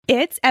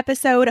It's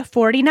episode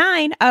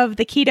 49 of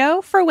the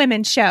Keto for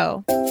Women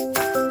show.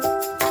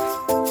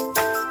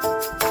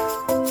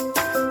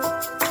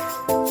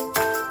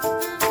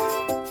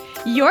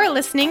 You're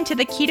listening to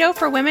the Keto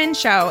for Women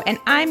show, and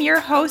I'm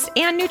your host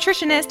and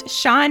nutritionist,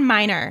 Shawn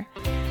Miner.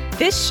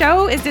 This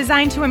show is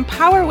designed to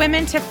empower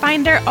women to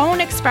find their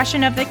own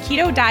expression of the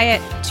keto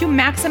diet to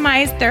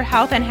maximize their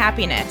health and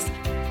happiness.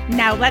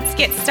 Now let's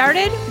get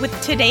started with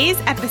today's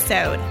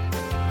episode.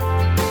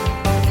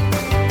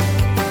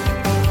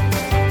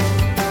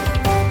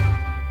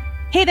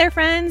 Hey there,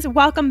 friends.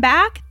 Welcome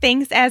back.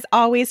 Thanks, as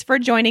always, for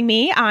joining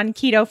me on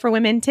Keto for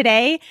Women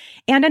today,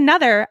 and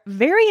another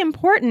very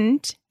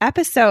important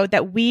episode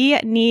that we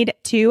need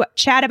to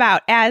chat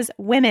about as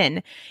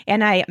women.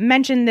 And I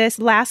mentioned this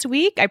last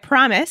week. I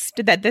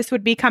promised that this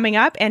would be coming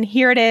up, and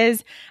here it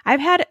is. I've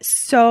had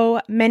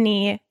so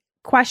many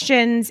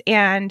questions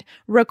and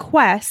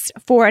requests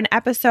for an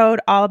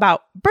episode all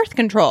about birth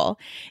control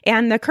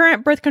and the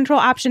current birth control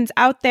options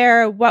out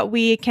there, what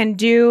we can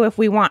do if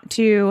we want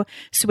to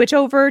switch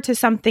over to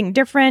something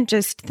different,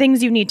 just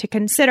things you need to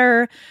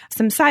consider,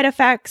 some side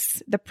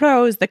effects, the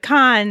pros, the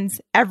cons,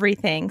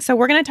 everything. So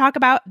we're going to talk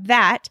about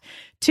that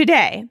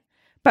today.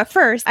 But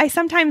first, I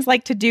sometimes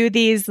like to do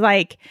these,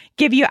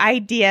 give you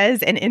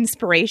ideas and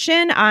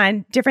inspiration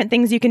on different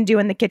things you can do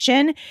in the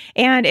kitchen.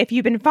 And if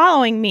you've been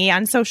following me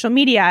on social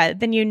media,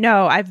 then you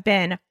know I've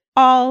been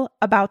all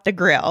about the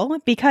grill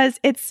because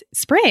it's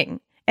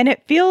spring. And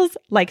it feels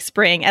like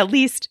spring, at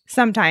least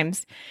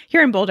sometimes.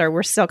 Here in Boulder,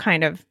 we're still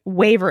kind of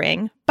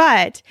wavering,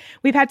 but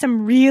we've had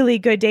some really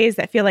good days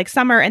that feel like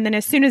summer. And then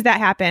as soon as that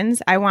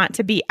happens, I want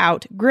to be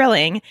out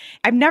grilling.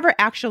 I've never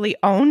actually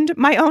owned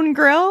my own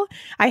grill.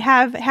 I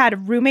have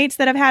had roommates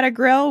that have had a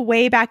grill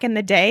way back in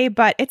the day,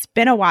 but it's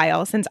been a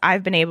while since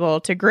I've been able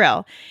to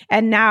grill.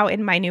 And now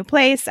in my new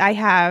place, I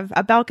have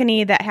a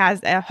balcony that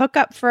has a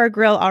hookup for a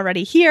grill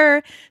already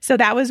here. So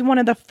that was one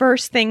of the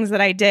first things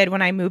that I did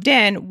when I moved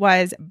in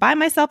was buy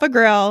myself a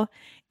grill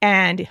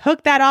and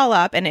hook that all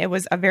up. And it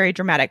was a very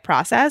dramatic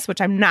process,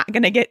 which I'm not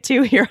going to get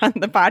to here on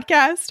the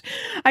podcast.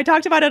 I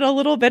talked about it a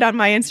little bit on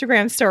my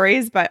Instagram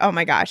stories, but oh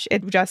my gosh,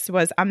 it just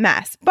was a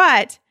mess.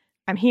 But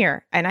I'm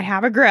here and I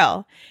have a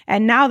grill.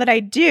 And now that I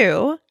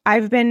do,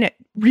 I've been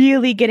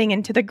really getting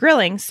into the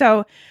grilling.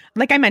 So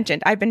like I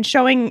mentioned, I've been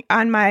showing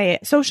on my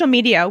social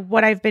media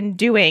what I've been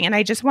doing. And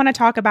I just want to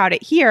talk about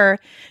it here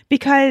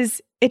because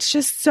it's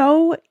just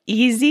so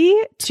easy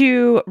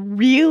to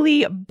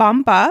really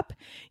bump up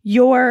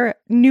your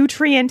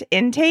nutrient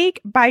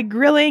intake by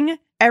grilling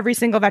every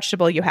single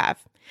vegetable you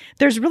have.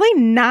 There's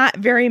really not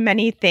very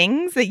many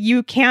things that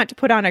you can't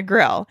put on a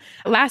grill.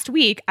 Last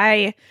week,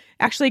 I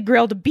actually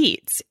grilled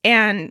beets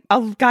and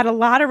got a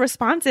lot of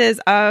responses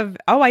of,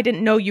 oh, I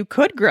didn't know you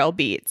could grill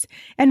beets.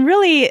 And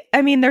really,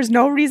 there's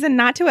no reason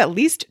not to at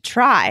least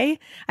try.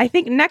 I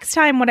think next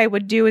time what I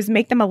would do is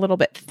make them a little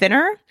bit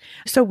thinner.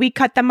 So we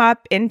cut them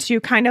up into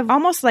kind of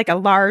almost like a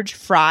large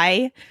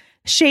fry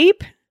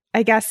shape.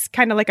 I guess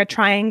kind of like a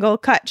triangle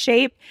cut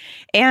shape.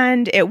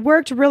 And it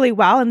worked really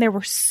well and they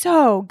were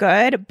so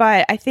good,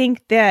 but I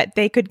think that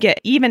they could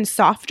get even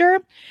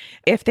softer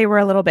if they were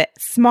a little bit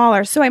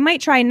smaller. So I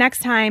might try next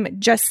time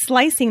just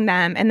slicing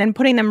them and then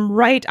putting them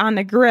right on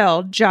the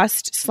grill,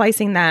 just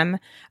slicing them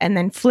and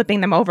then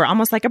flipping them over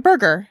almost like a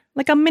burger,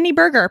 like a mini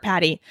burger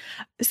patty.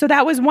 So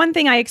that was one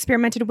thing I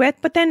experimented with.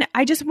 But then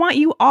I just want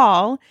you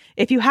all,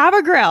 if you have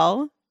a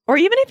grill, or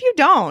even if you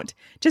don't,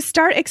 just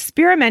start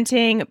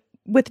experimenting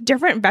with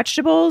different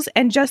vegetables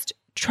and just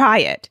try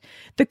it.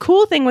 The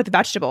cool thing with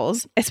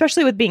vegetables,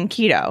 especially with being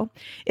keto,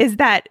 is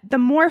that the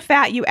more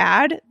fat you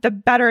add, the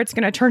better it's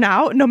going to turn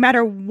out, no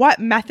matter what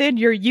method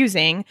you're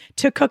using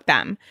to cook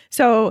them.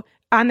 So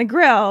on the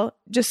grill,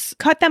 just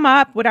cut them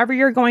up, whatever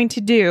you're going to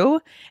do,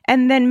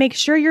 and then make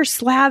sure you're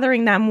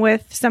slathering them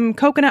with some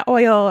coconut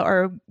oil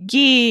or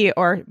ghee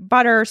or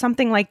butter or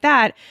something like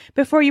that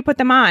before you put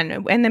them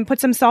on, and then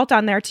put some salt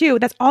on there too.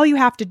 That's all you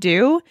have to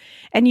do.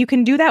 And you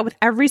can do that with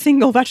every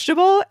single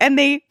vegetable and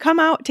they come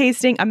out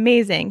tasting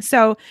amazing.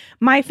 So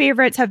my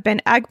favorites have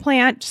been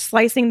eggplant,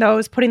 slicing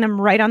those, putting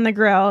them right on the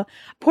grill,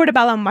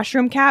 portobello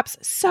mushroom caps,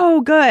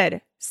 so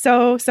good.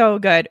 So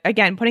good.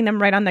 Again, putting them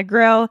right on the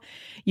grill.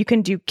 You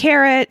can do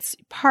carrots,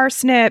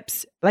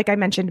 parsnips, like I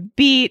mentioned,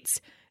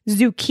 beets,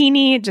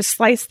 zucchini, just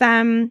slice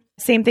them.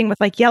 Same thing with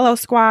yellow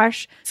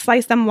squash,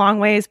 slice them long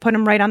ways, put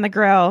them right on the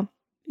grill.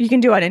 You can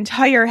do an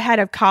entire head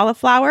of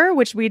cauliflower,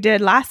 which we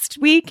did last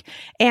week,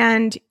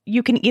 and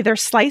you can either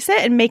slice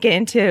it and make it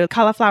into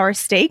cauliflower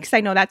steaks. I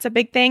know that's a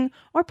big thing,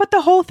 or put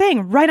the whole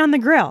thing right on the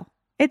grill.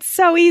 It's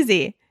so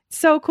easy.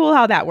 So cool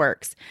how that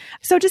works.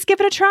 So just give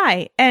it a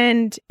try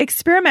and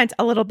experiment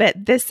a little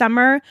bit this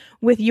summer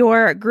with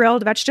your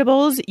grilled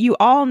vegetables. You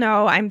all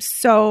know I'm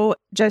so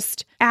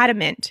just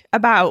adamant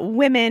about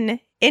women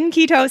in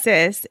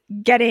ketosis,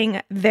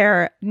 getting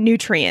their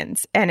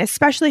nutrients. And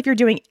especially if you're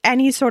doing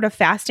any sort of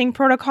fasting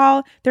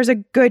protocol, there's a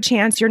good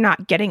chance you're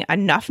not getting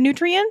enough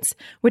nutrients,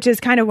 which is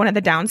kind of one of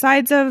the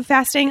downsides of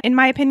fasting, in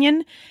my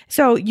opinion.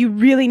 So you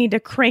really need to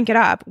crank it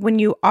up when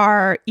you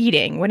are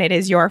eating, when it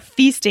is your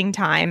feasting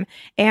time.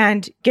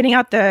 And getting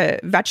out the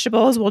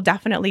vegetables will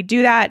definitely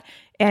do that.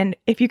 And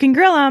if you can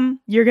grill them,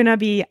 you're going to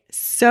be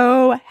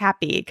so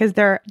happy because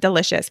they're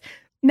delicious.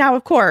 Now,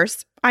 of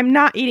course, I'm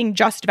not eating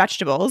just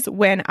vegetables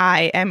when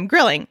I am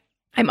grilling.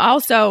 I'm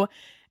also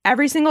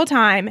every single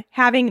time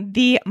having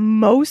the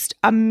most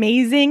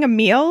amazing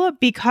meal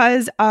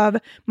because of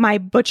my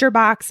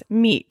ButcherBox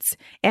meats.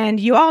 And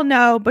you all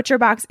know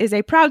ButcherBox is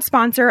a proud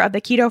sponsor of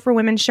the Keto for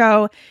Women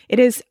show. It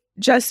is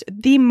just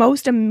the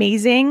most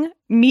amazing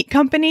meat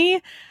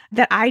company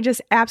that I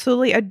just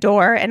absolutely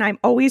adore. And I'm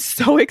always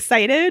so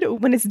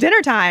excited when it's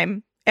dinner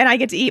time and I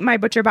get to eat my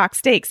ButcherBox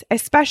steaks,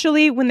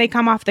 especially when they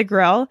come off the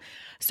grill.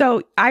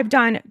 So I've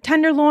done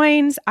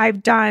tenderloins,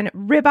 I've done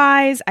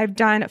ribeyes, I've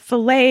done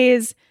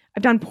fillets,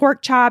 I've done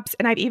pork chops,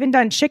 and I've even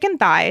done chicken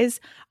thighs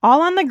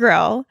all on the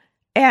grill.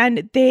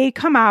 And they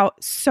come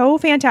out so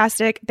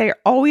fantastic. They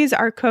always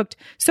are cooked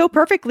so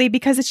perfectly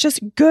because it's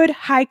just good,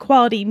 high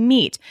quality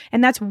meat.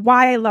 And that's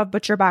why I love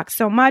ButcherBox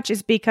so much,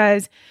 is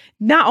because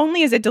not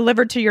only is it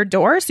delivered to your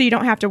door, so you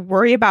don't have to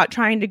worry about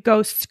trying to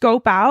go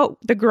scope out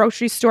the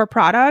grocery store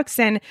products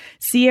and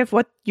see if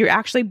what you're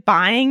actually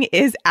buying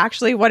is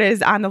actually what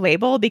is on the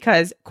label,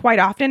 because quite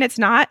often it's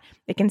not.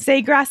 It can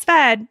say grass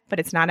fed, but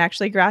it's not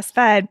actually grass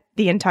fed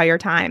the entire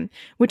time,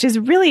 which is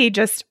really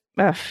just,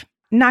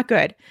 not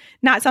good.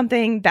 Not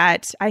something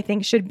that I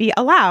think should be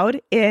allowed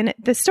in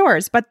the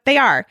stores, but they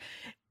are.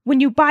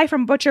 When you buy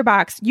from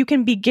ButcherBox, you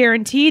can be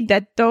guaranteed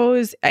that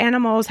those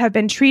animals have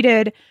been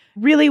treated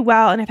really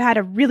well and have had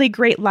a really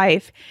great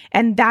life.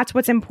 And that's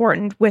what's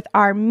important with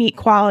our meat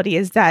quality,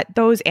 is that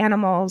those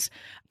animals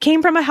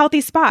came from a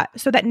healthy spot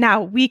so that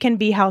now we can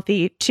be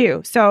healthy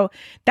too. So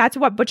that's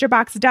what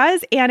ButcherBox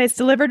does, and it's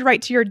delivered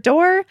right to your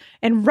door.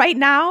 And right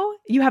now,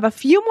 you have a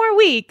few more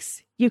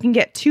weeks. You can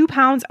get 2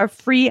 pounds of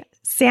free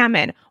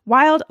salmon,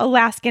 wild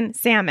Alaskan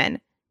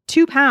salmon,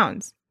 2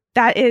 pounds.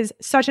 That is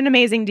such an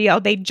amazing deal.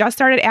 They just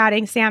started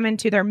adding salmon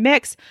to their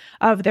mix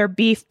of their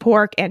beef,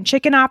 pork, and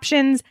chicken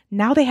options.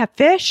 Now they have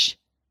fish.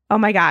 Oh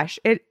my gosh,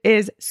 it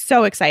is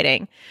so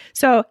exciting.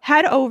 So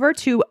head over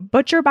to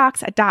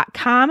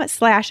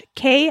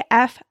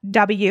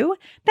butcherbox.com/KFW.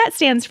 That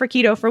stands for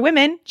Keto for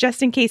Women,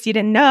 just in case you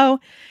didn't know,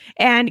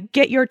 and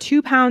get your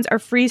 2 pounds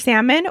of free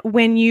salmon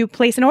when you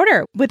place an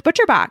order with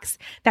ButcherBox.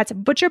 That's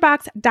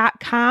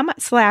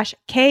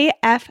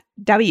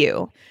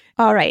butcherbox.com/KFW.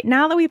 All right,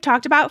 now that we've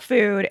talked about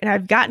food and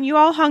I've gotten you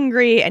all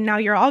hungry, and now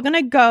you're all going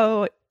to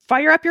go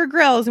fire up your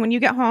grills when you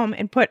get home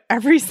and put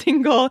every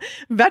single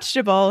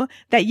vegetable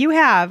that you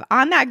have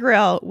on that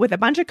grill with a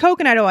bunch of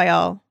coconut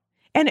oil.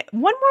 And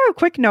one more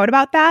quick note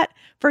about that.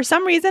 For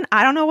some reason,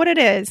 I don't know what it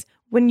is,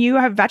 when you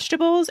have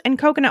vegetables and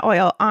coconut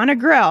oil on a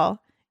grill,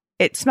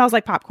 it smells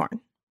like popcorn.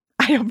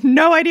 I have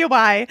no idea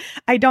why.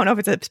 I don't know if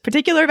it's a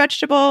particular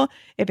vegetable,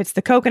 if it's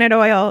the coconut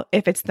oil,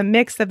 if it's the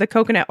mix of the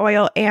coconut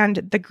oil and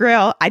the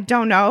grill. I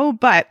don't know,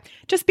 but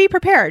just be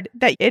prepared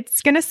that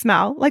it's going to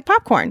smell like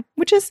popcorn,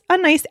 which is a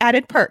nice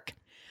added perk.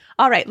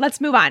 All right, let's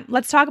move on.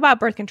 Let's talk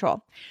about birth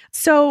control.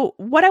 So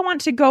what I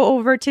want to go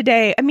over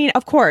today, I mean,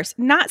 of course,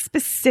 not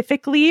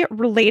specifically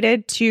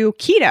related to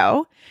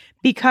keto,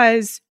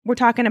 because we're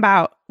talking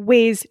about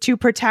ways to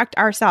protect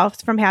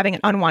ourselves from having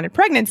an unwanted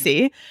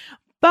pregnancy.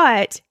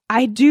 But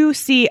I do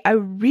see a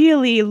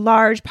really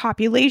large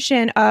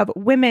population of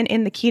women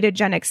in the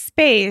ketogenic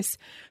space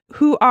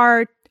who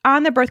are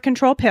on the birth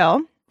control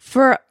pill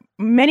for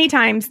many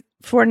times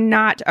for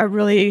not a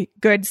really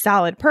good,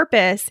 solid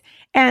purpose.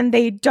 And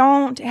they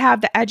don't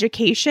have the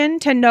education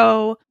to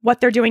know what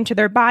they're doing to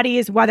their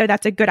bodies, whether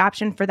that's a good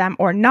option for them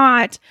or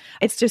not.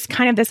 It's just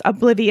kind of this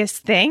oblivious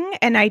thing.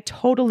 And I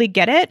totally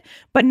get it.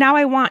 But now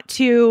I want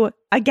to,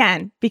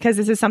 again, because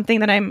this is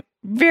something that I'm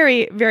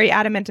very, very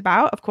adamant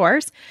about, of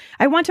course,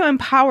 I want to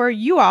empower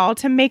you all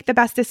to make the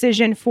best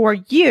decision for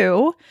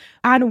you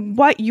on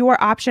what your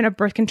option of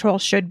birth control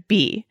should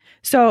be.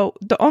 So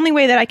the only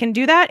way that I can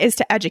do that is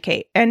to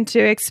educate and to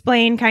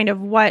explain kind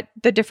of what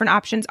the different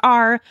options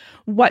are,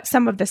 what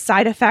some of the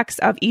side effects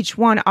of each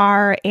one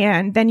are,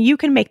 and then you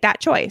can make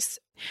that choice.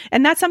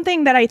 And that's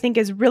something that I think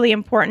is really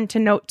important to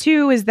note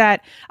too, is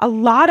that a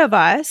lot of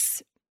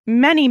us,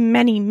 many,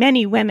 many,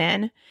 many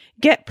women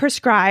get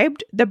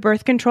prescribed the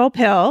birth control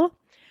pill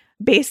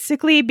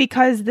basically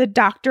because the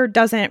doctor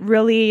doesn't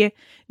really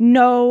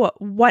know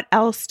what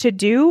else to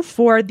do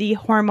for the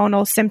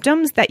hormonal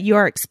symptoms that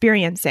you're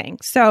experiencing.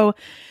 So,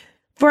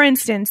 for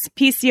instance,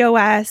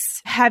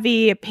 PCOS,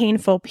 heavy,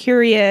 painful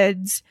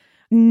periods,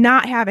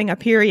 not having a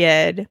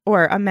period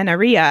or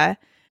amenorrhea,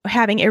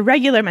 having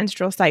irregular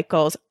menstrual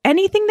cycles,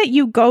 anything that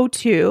you go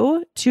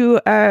to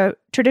a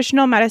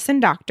traditional medicine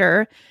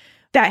doctor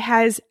that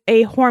has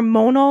a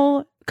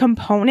hormonal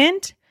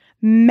component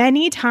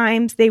many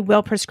times they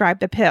will prescribe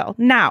the pill.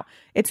 Now,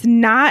 it's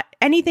not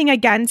anything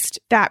against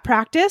that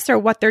practice or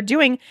what they're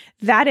doing.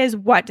 That is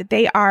what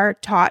they are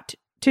taught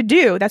to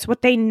do. That's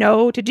what they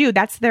know to do.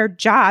 That's their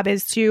job,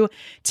 is to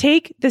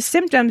take the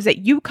symptoms that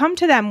you come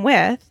to them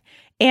with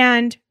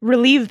and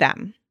relieve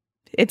them.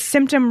 It's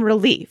symptom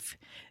relief.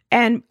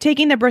 And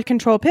taking the birth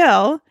control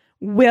pill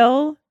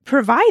will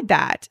provide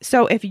that.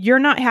 So if you're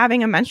not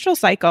having a menstrual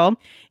cycle,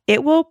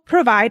 it will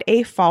provide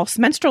a false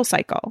menstrual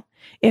cycle.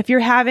 If you're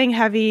having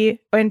heavy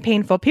and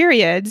painful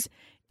periods,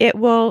 it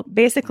will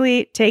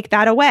basically take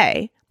that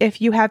away.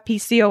 If you have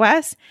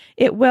PCOS,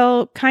 it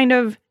will kind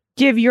of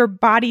give your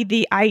body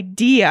the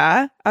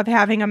idea of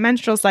having a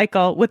menstrual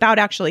cycle without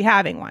actually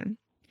having one.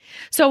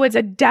 So it's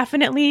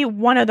definitely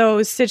one of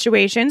those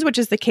situations, which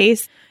is the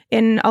case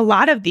in a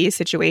lot of these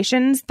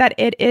situations, that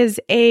it is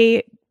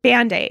a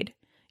Band-Aid.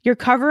 You're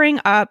covering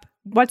up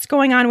what's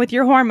going on with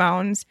your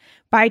hormones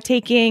by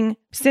taking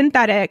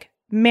synthetic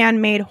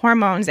man-made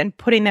hormones and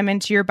putting them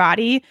into your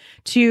body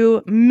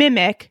to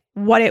mimic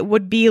what it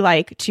would be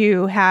like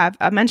to have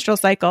a menstrual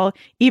cycle,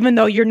 even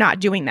though you're not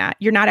doing that.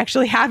 You're not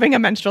actually having a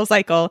menstrual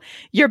cycle.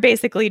 You're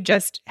basically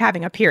just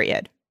having a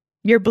period.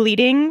 You're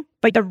bleeding,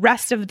 but the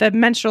rest of the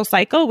menstrual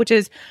cycle, which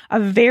is a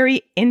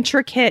very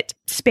intricate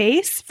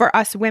space for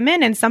us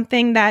women and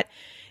something that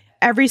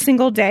every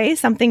single day,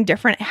 something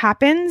different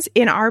happens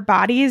in our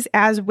bodies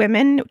as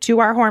women to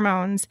our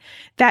hormones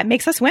that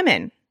makes us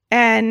women.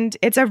 And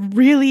it's a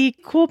really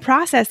cool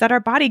process that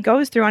our body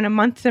goes through on a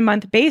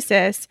month-to-month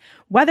basis,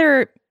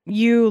 whether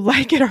you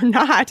like it or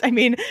not. I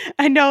mean,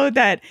 I know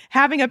that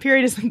having a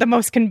period isn't the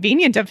most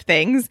convenient of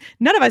things.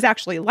 None of us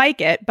actually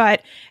like it.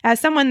 But as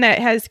someone that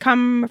has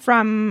come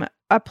from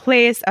a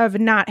place of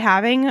not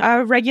having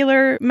a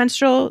regular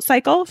menstrual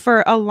cycle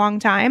for a long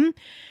time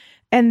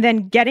and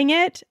then getting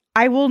it,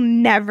 I will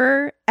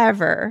never,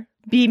 ever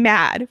be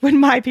mad when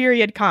my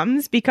period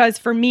comes, because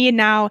for me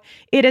now,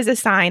 it is a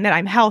sign that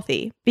I'm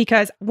healthy,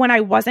 because when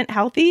I wasn't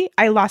healthy,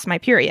 I lost my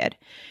period.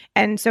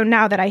 And so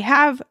now that I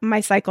have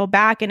my cycle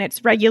back and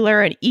it's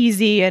regular and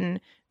easy and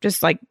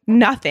just like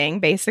nothing,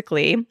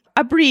 basically,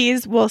 a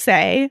breeze, we'll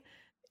say,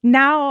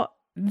 now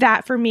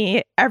that for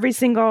me, every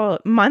single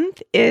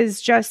month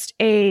is just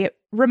a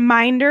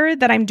reminder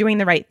that I'm doing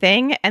the right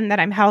thing and that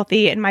I'm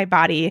healthy and my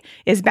body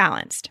is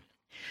balanced.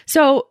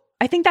 So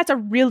I think that's a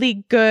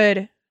really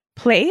good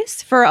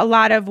place for a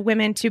lot of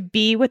women to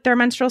be with their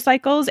menstrual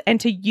cycles and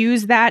to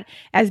use that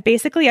as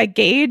basically a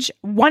gauge,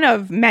 one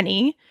of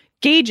many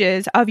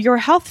gauges of your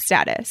health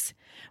status.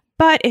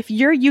 But if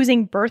you're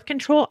using birth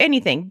control,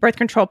 anything, birth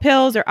control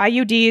pills or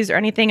IUDs or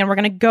anything, and we're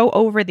going to go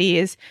over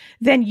these,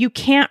 then you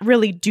can't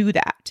really do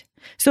that.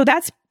 So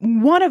that's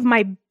one of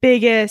my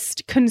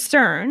biggest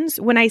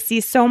concerns when I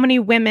see so many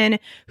women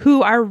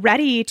who are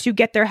ready to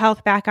get their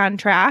health back on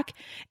track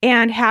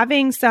and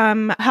having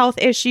some health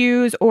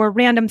issues or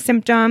random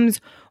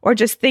symptoms or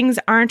just things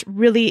aren't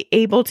really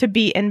able to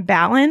be in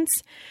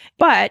balance,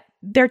 but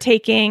they're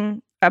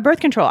taking a birth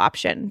control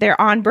option. They're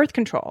on birth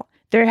control.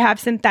 They have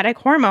synthetic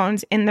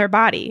hormones in their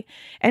body.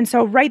 And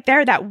so right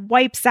there, that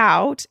wipes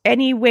out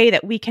any way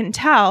that we can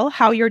tell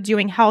how you're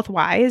doing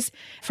health-wise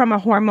from a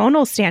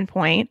hormonal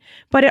standpoint.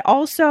 But it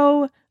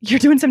also, you're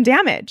doing some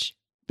damage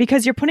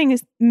because you're putting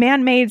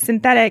man-made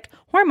synthetic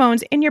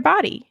hormones in your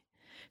body.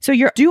 So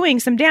you're doing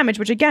some damage,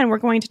 which again, we're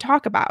going to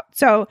talk about.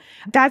 So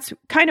that's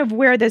kind of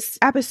where this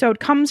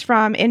episode comes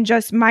from, in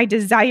just my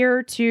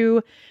desire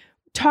to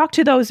talk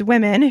to those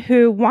women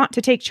who want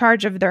to take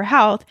charge of their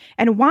health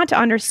and want to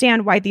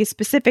understand why these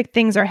specific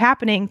things are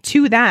happening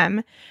to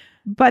them,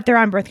 but they're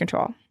on birth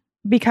control,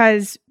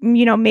 because,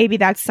 you know, maybe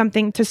that's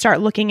something to start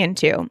looking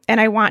into.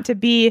 And I want to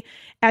be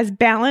as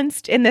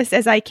balanced in this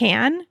as I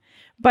can,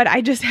 but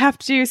I just have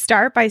to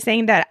start by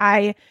saying that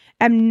I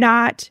am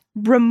not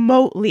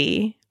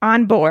remotely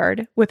on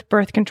board with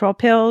birth control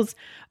pills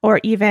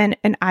or even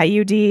an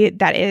IUD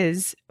that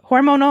is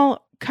hormonal.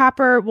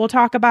 Copper, we'll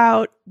talk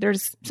about.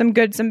 There's some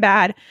good, some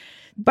bad.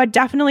 But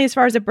definitely as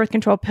far as a birth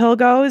control pill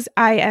goes,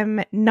 I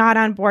am not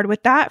on board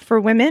with that for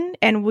women,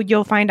 and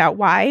you'll find out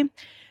why.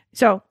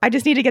 So I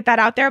just need to get that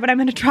out there, but I'm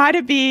going to try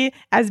to be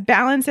as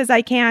balanced as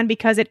I can,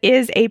 because it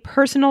is a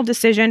personal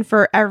decision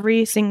for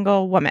every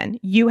single woman.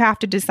 You have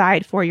to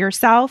decide for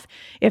yourself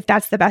if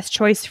that's the best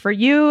choice for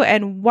you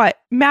and what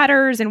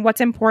matters and what's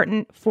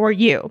important for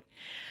you.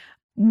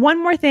 One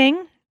more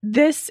thing.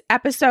 This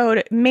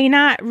episode may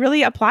not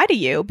really apply to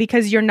you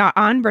because you're not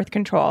on birth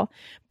control.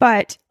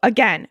 But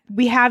again,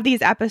 we have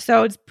these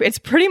episodes. It's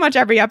pretty much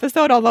every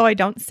episode, although I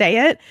don't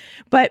say it,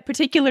 but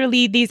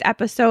particularly these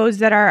episodes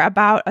that are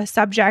about a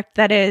subject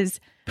that is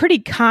pretty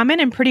common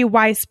and pretty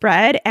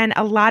widespread, and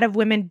a lot of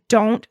women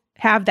don't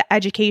have the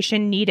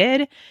education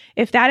needed.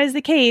 If that is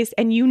the case,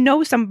 and you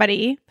know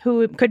somebody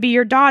who could be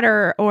your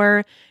daughter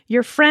or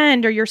your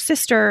friend or your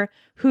sister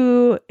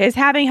who is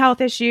having health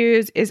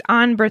issues, is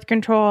on birth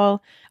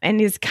control, and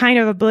is kind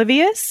of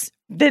oblivious,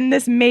 then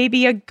this may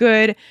be a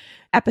good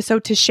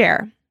episode to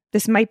share.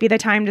 this might be the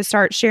time to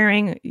start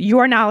sharing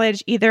your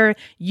knowledge. Either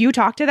you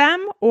talk to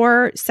them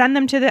or send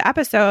them to the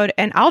episode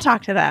and I'll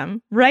talk to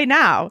them right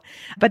now.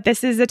 But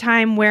this is a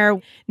time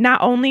where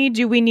not only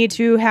do we need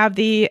to have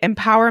the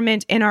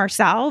empowerment in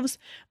ourselves,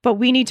 but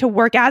we need to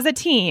work as a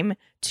team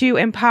to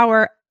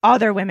empower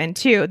other women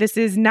too. This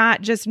is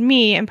not just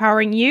me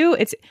empowering you,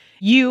 it's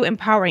you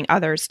empowering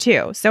others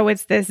too. So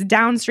it's this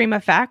downstream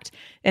effect,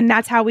 and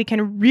that's how we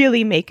can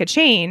really make a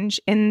change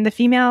in the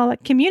female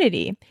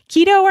community,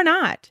 keto or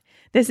not.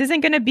 This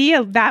isn't going to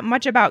be that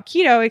much about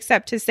keto,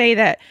 except to say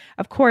that,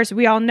 of course,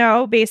 we all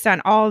know based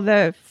on all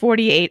the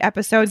 48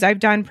 episodes I've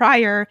done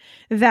prior,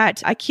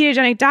 that a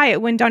ketogenic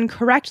diet, when done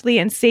correctly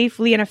and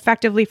safely and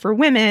effectively for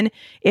women,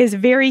 is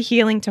very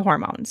healing to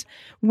hormones.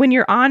 When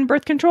you're on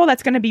birth control,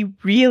 that's going to be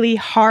really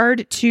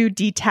hard to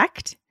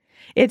detect.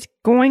 It's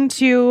going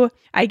to,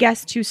 I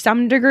guess, to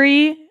some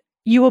degree,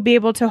 you will be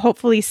able to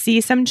hopefully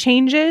see some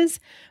changes.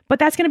 But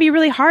that's going to be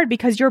really hard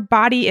because your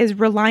body is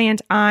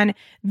reliant on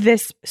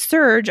this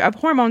surge of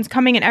hormones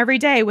coming in every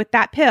day with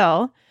that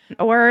pill,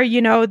 or,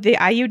 the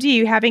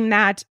IUD, having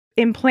that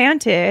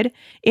implanted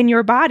in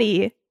your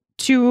body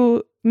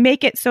to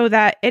make it so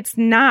that it's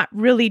not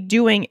really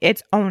doing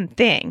its own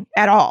thing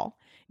at all.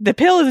 The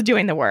pill is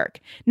doing the work,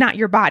 not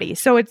your body.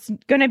 So it's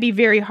going to be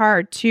very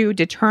hard to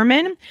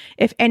determine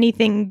if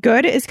anything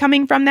good is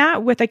coming from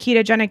that with a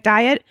ketogenic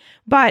diet,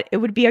 but it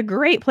would be a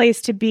great place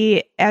to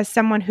be as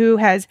someone who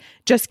has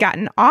just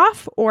gotten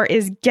off or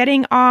is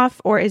getting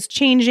off or is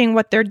changing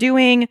what they're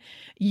doing.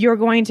 You're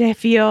going to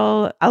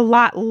feel a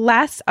lot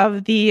less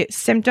of the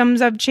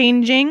symptoms of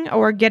changing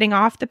or getting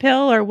off the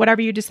pill or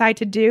whatever you decide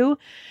to do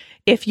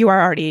if you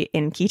are already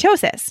in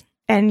ketosis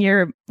and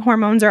your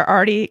hormones are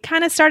already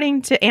kind of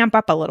starting to amp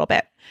up a little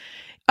bit.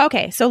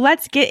 Okay, so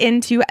let's get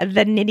into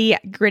the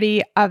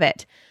nitty-gritty of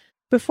it.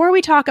 Before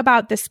we talk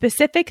about the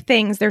specific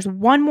things, there's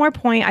one more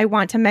point I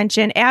want to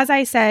mention. As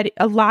I said,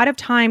 a lot of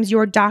times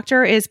your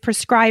doctor is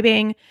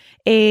prescribing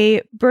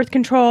a birth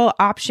control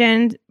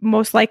option,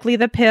 most likely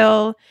the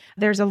pill.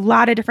 There's a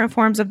lot of different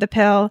forms of the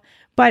pill,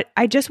 but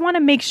I just want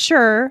to make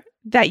sure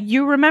that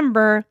you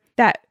remember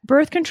that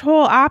birth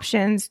control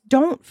options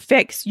don't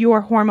fix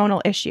your hormonal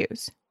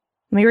issues.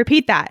 Let me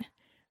repeat that.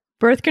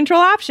 Birth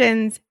control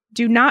options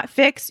do not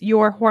fix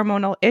your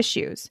hormonal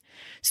issues.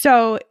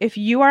 So if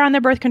you are on the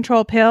birth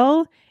control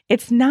pill,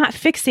 it's not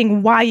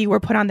fixing why you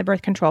were put on the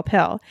birth control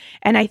pill.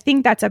 And I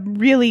think that's a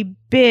really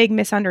big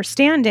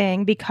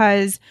misunderstanding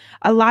because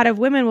a lot of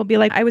women will be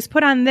like, I was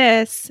put on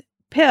this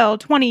pill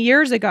 20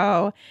 years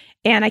ago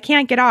and I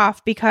can't get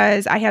off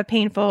because I have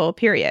painful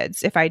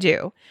periods if I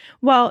do.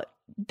 Well,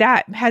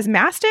 that has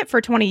masked it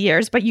for 20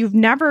 years, but you've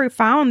never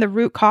found the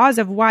root cause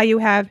of why you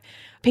have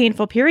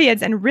painful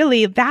periods. And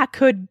really, that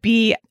could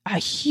be a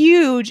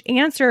huge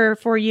answer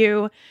for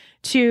you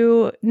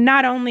to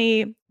not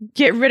only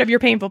get rid of your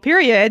painful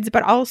periods,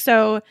 but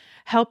also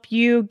help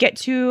you get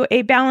to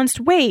a balanced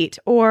weight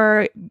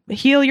or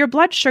heal your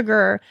blood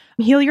sugar,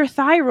 heal your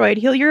thyroid,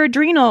 heal your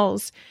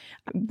adrenals,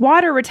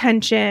 water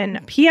retention,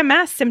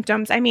 PMS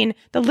symptoms. I mean,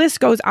 the list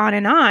goes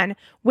on,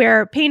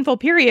 where painful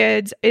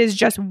periods is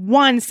just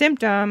one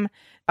symptom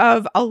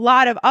of a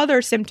lot of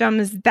other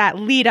symptoms that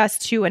lead us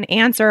to an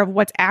answer of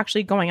what's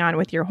actually going on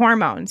with your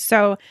hormones.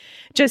 So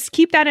just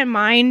keep that in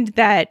mind,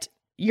 that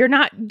you're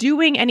not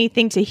doing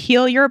anything to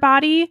heal your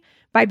body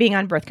by being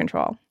on birth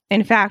control.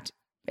 In fact,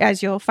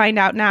 as you'll find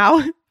out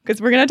now,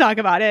 because we're going to talk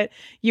about it,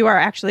 you are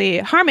actually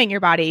harming your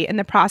body in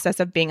the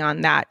process of being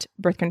on that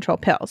birth control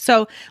pill.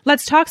 So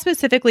let's talk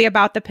specifically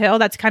about the pill.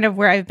 That's kind of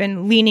where I've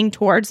been leaning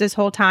towards this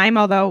whole time,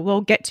 although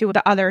we'll get to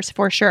the others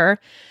for sure.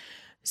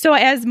 So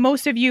as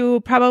most of you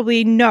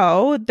probably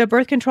know, the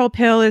birth control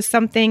pill is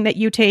something that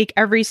you take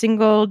every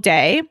single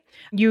day.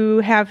 You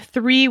have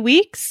 3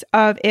 weeks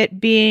of it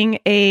being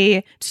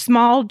a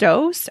small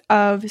dose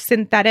of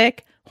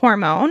synthetic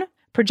hormone,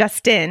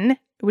 progestin,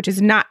 which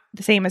is not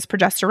the same as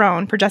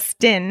progesterone.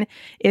 Progestin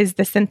is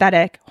the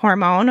synthetic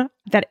hormone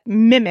that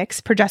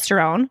mimics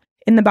progesterone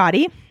in the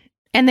body.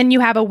 And then you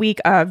have a week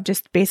of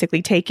just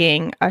basically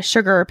taking a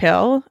sugar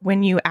pill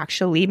when you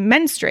actually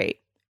menstruate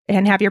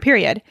and have your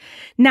period.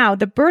 Now,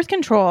 the birth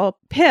control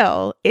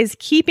pill is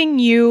keeping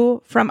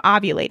you from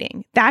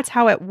ovulating. That's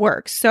how it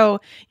works.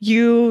 So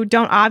you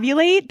don't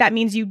ovulate. That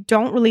means you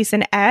don't release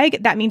an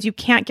egg. That means you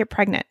can't get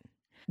pregnant.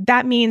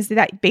 That means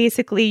that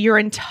basically your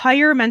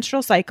entire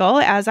menstrual cycle,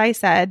 as I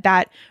said,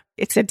 that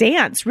it's a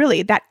dance,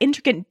 really, that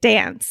intricate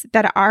dance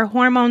that our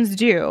hormones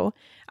do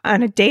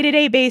on a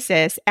day-to-day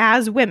basis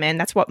as women.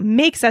 That's what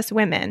makes us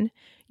women.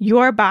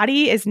 Your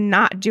body is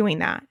not doing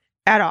that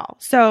at all.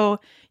 So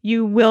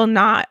you will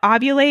not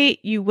ovulate.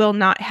 You will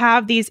not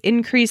have these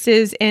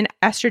increases in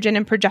estrogen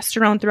and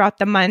progesterone throughout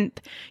the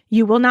month.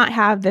 You will not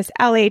have this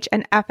LH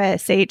and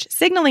FSH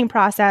signaling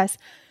process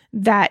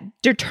that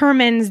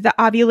determines the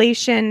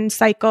ovulation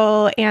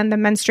cycle and the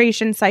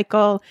menstruation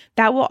cycle.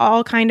 That will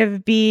all kind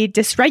of be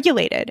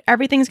dysregulated.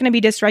 Everything's going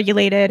to be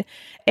dysregulated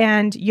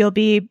and you'll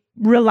be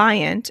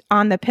reliant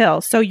on the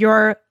pill. So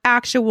your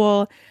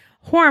actual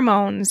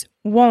hormones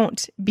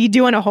won't be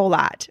doing a whole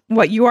lot.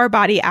 What your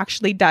body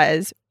actually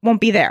does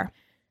won't be there.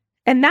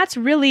 And that's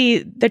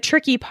really the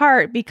tricky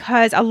part,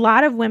 because a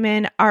lot of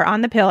women are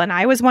on the pill, and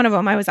I was one of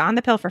them. I was on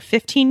the pill for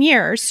 15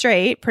 years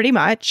straight, pretty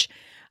much.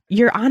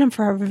 You're on them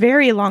for a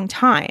very long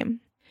time.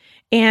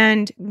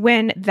 And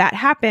when that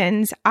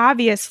happens,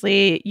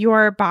 obviously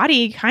your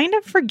body kind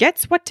of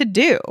forgets what to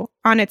do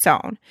on its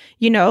own.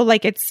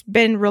 Like it's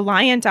been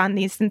reliant on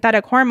these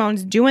synthetic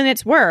hormones doing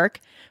its work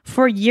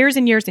for years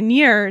and years and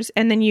years.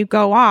 And then you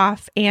go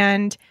off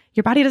and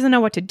your body doesn't know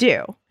what to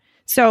do.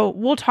 So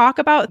we'll talk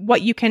about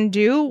what you can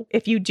do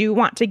if you do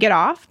want to get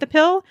off the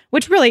pill,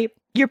 which really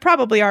you're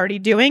probably already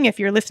doing if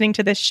you're listening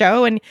to this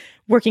show and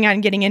working on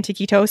getting into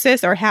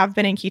ketosis or have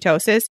been in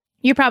ketosis.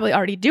 You're probably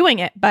already doing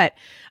it, but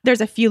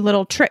there's a few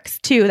little tricks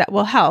too that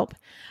will help.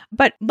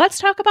 But let's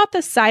talk about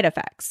the side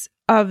effects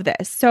of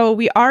this. So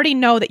we already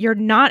know that you're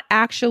not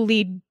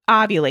actually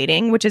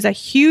ovulating, which is a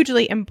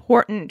hugely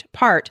important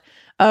part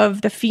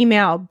of the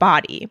female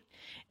body.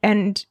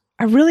 And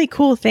a really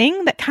cool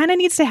thing that kind of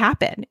needs to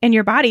happen in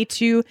your body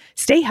to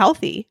stay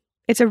healthy.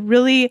 It's a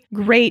really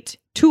great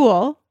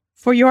tool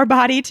for your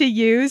body to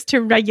use to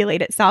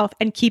regulate itself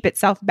and keep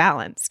itself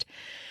balanced.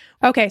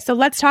 Okay, so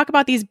let's talk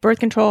about these birth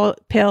control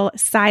pill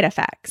side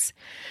effects.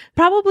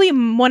 Probably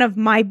one of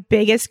my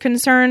biggest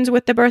concerns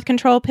with the birth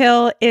control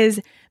pill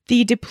is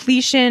the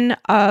depletion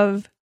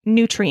of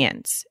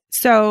nutrients.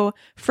 So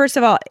first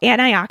of all,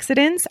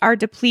 antioxidants are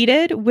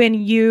depleted when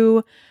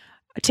you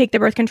take the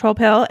birth control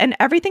pill. And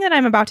everything that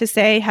I'm about to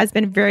say has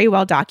been very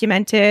well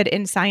documented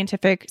in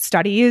scientific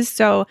studies.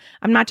 So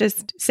I'm not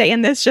just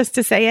saying this just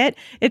to say it.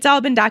 It's all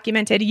been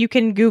documented. You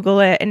can Google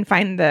it and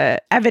find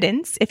the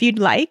evidence if you'd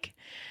like.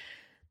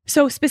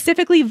 So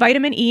specifically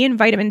vitamin E and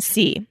vitamin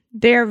C,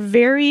 they're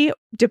very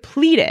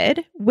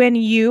depleted when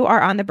you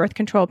are on the birth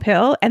control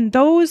pill. And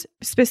those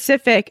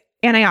specific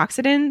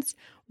antioxidants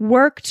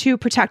work to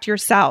protect your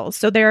cells.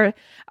 So they're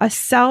a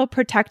cell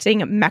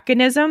protecting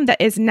mechanism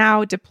that is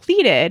now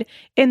depleted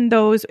in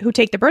those who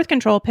take the birth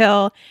control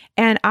pill.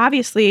 And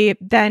obviously,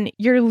 then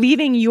you're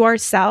leaving your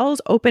cells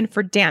open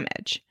for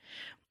damage,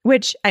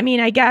 which,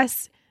 I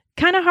guess,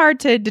 kind of hard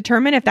to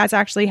determine if that's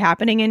actually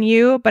happening in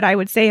you. But I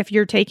would say if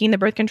you're taking the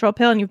birth control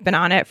pill and you've been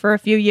on it for a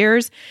few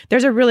years,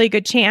 there's a really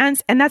good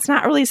chance. And that's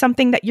not really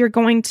something that you're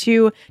going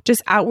to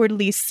just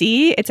outwardly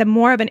see. It's a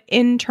more of an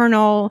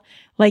internal,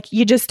 like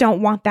you just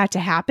don't want that to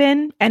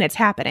happen and it's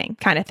happening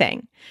kind of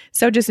thing.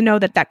 So just know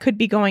that that could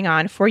be going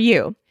on for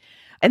you.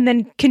 And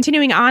then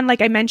continuing on,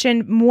 like I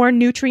mentioned, more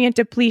nutrient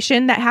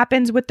depletion that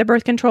happens with the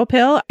birth control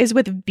pill is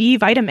with B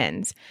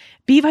vitamins.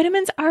 B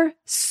vitamins are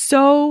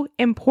so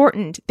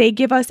important. They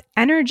give us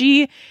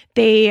energy.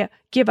 They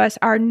give us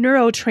our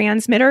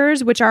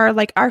neurotransmitters, which are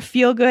like our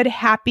feel-good,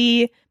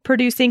 happy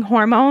producing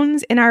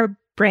hormones in our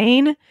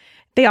brain.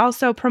 They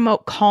also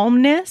promote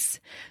calmness.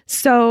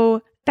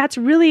 So that's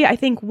really, I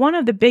think, one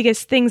of the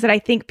biggest things that I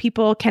think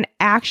people can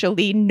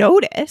actually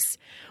notice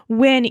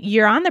when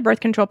you're on the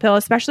birth control pill,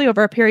 especially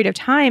over a period of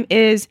time,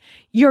 is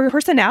your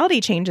personality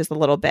changes a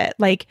little bit.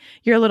 Like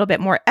you're a little bit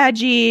more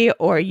edgy,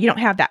 or you don't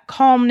have that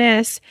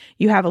calmness.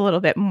 You have a little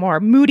bit more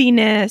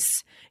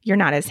moodiness. You're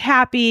not as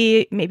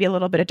happy, maybe a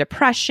little bit of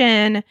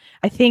depression.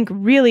 I think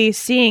really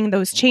seeing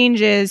those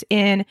changes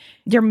in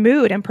your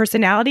mood and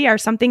personality are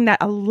something that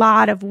a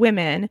lot of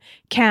women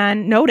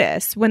can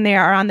notice when they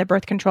are on the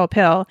birth control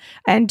pill.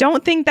 And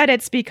don't think that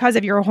it's because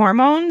of your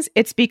hormones.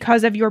 It's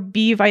because of your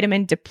B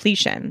vitamin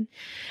depletion.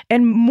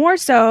 And more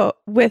so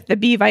with the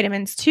B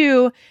vitamins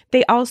too,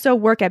 they also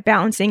work at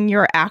balancing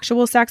your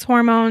actual sex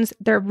hormones.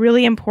 They're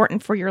really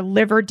important for your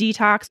liver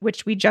detox,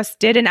 which we just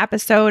did an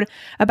episode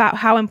about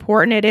how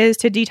important it is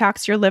to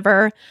detox your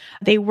liver.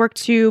 They work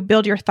to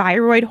build your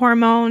thyroid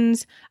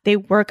hormones. They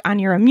work on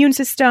your immune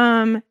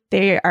system.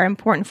 They are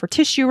important for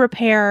tissue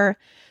repair.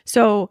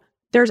 So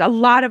there's a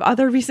lot of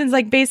other reasons,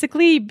 like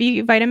basically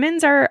B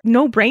vitamins are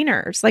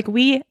no-brainers. Like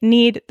we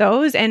need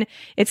those, and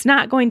it's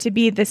not going to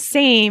be the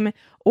same,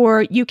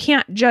 or you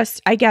can't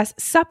just, I guess,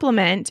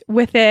 supplement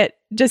with it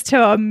just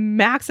to a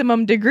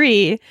maximum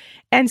degree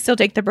and still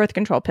take the birth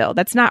control pill.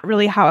 That's not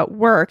really how it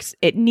works.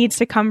 It needs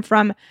to come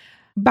from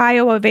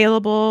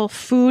bioavailable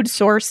food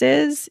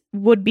sources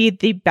would be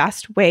the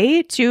best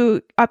way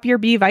to up your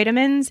B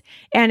vitamins.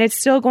 And it's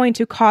still going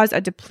to cause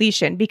a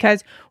depletion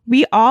because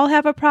we all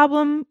have a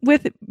problem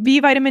with B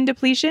vitamin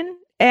depletion.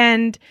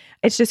 And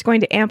it's just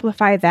going to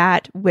amplify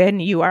that when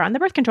you are on the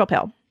birth control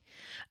pill.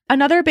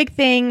 Another big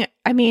thing,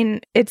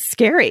 it's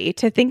scary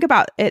to think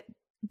about it,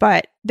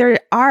 but there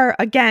are,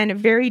 again,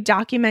 very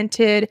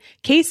documented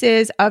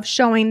cases of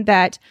showing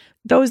that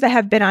those that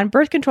have been on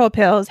birth control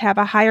pills have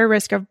a higher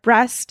risk of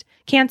breast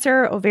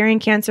cancer, ovarian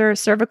cancer,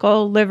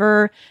 cervical,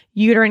 liver,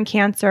 uterine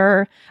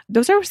cancer.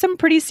 Those are some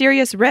pretty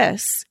serious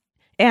risks,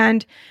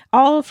 and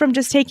all from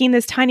just taking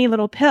this tiny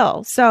little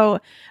pill. So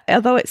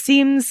although it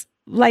seems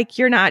like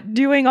you're not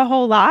doing a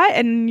whole lot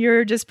and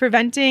you're just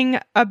preventing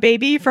a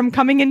baby from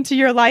coming into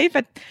your life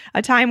at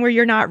a time where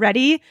you're not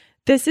ready,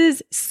 this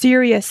is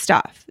serious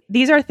stuff.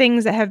 These are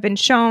things that have been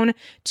shown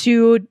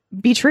to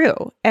be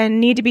true and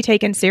need to be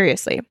taken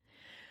seriously.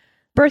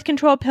 Birth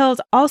control pills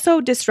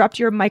also disrupt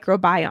your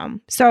microbiome.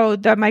 So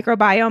the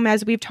microbiome,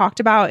 as we've talked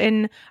about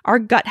in our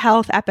gut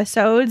health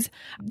episodes,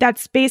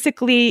 that's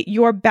basically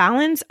your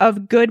balance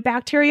of good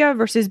bacteria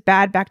versus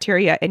bad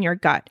bacteria in your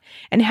gut.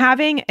 And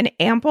having an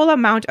ample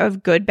amount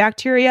of good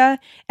bacteria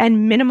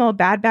and minimal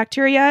bad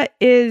bacteria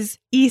is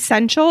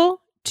essential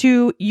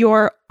to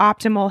your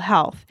optimal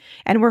health.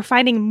 And we're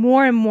finding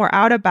more and more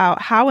out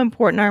about how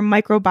important our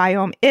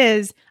microbiome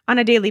is on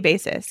a daily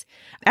basis.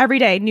 Every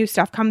day, new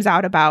stuff comes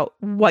out about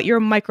what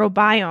your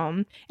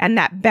microbiome and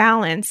that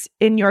balance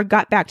in your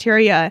gut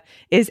bacteria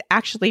is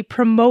actually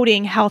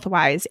promoting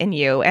health-wise in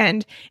you.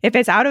 And if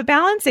it's out of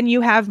balance and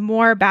you have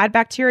more bad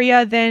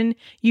bacteria than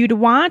you'd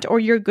want, or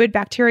your good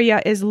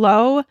bacteria is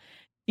low,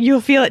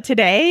 you'll feel it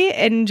today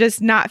and just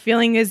not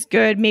feeling as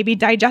good, maybe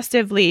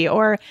digestively,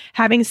 or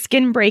having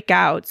skin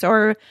breakouts,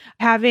 or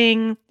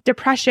having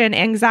depression,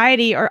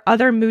 anxiety, or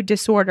other mood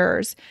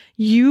disorders.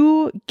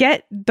 You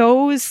get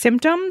those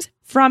symptoms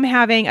from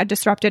having a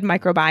disrupted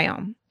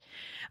microbiome.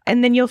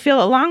 And then you'll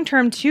feel it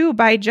long-term too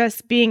by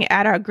just being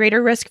at a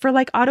greater risk for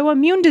like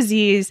autoimmune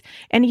disease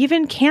and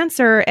even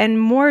cancer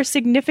and more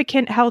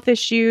significant health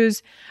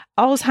issues,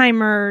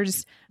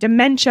 Alzheimer's,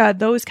 dementia,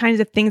 those kinds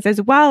of things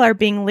as well are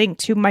being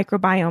linked to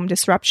microbiome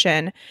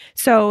disruption.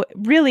 So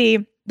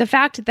really, the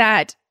fact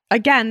that,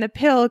 again, the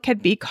pill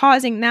could be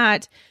causing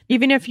that,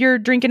 even if you're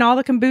drinking all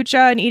the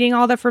kombucha and eating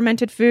all the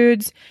fermented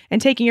foods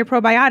and taking your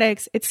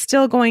probiotics, it's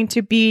still going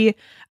to be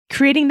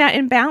creating that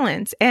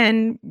imbalance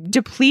and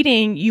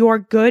depleting your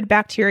good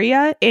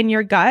bacteria in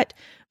your gut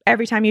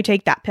every time you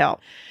take that pill.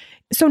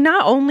 So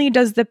not only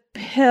does the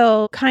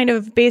pill kind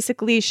of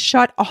basically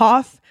shut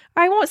off,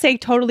 I won't say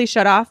totally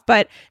shut off,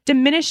 but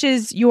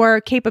diminishes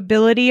your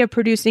capability of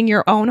producing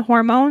your own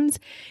hormones,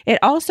 it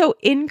also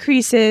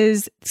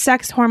increases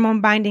sex hormone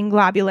binding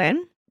globulin,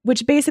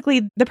 which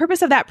basically the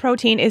purpose of that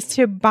protein is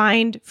to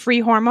bind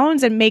free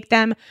hormones and make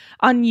them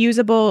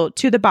unusable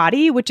to the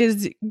body, which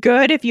is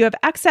good if you have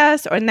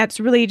excess, and that's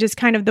really just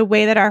kind of the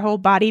way that our whole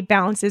body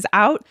balances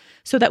out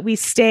so that we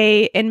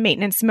stay in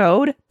maintenance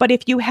mode. But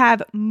if you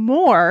have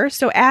more,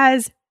 so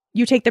as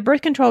you take the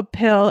birth control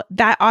pill,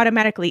 that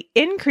automatically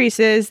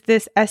increases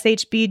this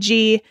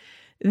SHBG,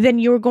 then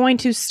you're going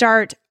to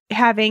start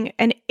having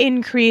an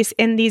increase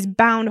in these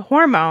bound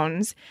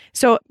hormones.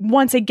 So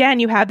once again,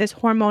 you have this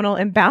hormonal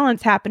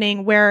imbalance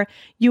happening where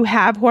you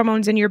have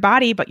hormones in your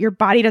body, but your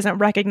body doesn't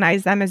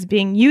recognize them as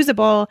being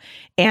usable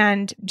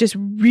and just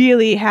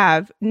really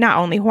have not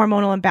only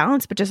hormonal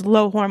imbalance, but just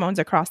low hormones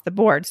across the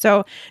board.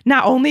 So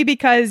not only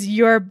because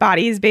your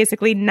body is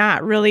basically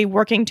not really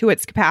working to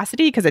its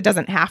capacity because it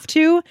doesn't have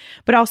to,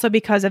 but also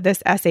because of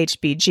this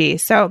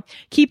SHBG. So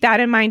keep that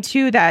in mind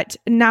too, that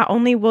not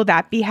only will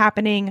that be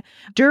happening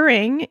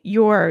during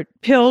your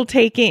pill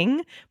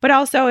taking, but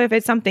also if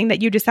it's something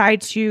that you decide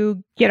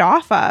to get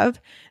off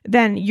of,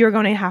 then you're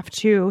going to have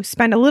to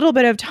spend a little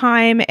bit of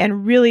time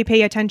and really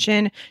pay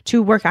attention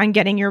to work on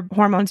getting your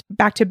hormones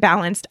back to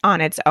balanced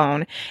on its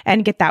own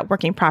and get that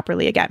working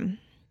properly again.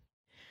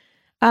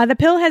 The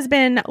pill has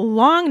been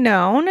long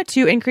known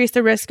to increase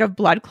the risk of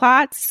blood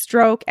clots,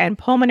 stroke, and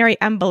pulmonary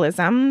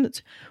embolism,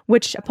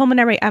 which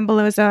pulmonary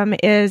embolism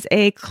is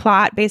a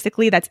clot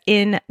basically that's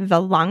in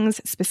the lungs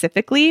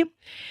specifically.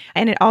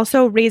 And it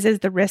also raises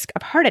the risk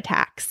of heart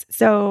attacks.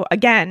 So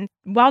again,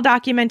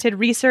 well-documented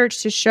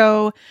research to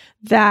show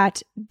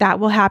that that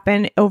will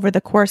happen over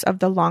the course of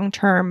the long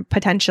term,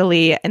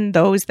 potentially in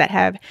those that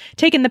have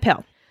taken the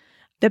pill.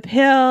 The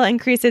pill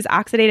increases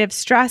oxidative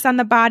stress on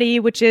the body,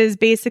 which is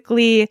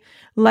basically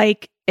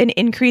like an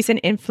increase in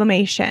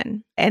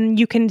inflammation. And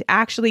you can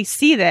actually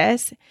see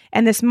this.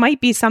 And this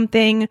might be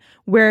something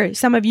where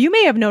some of you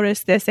may have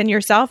noticed this in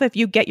yourself if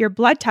you get your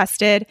blood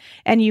tested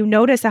and you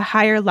notice a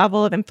higher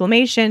level of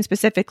inflammation,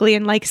 specifically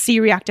in like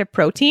C-reactive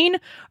protein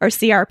or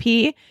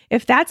CRP.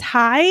 If that's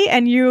high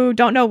and you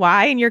don't know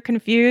why and you're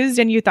confused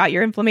and you thought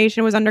your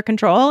inflammation was under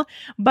control,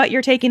 but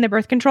you're taking the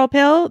birth control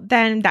pill,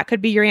 then that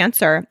could be your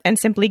answer. And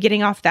simply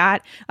getting off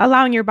that,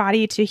 allowing your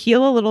body to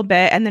heal a little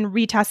bit and then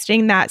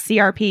retesting that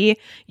CRP,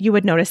 you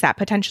would notice that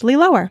potentially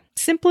lower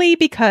simply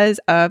because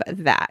of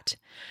that.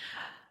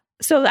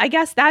 So I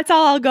guess that's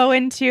all I'll go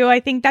into. I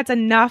think that's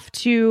enough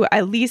to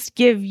at least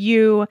give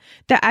you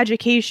the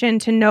education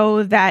to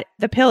know that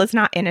the pill is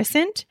not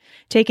innocent.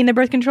 Taking the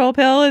birth control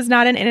pill is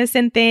not an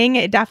innocent thing.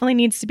 It definitely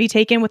needs to be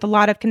taken with a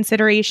lot of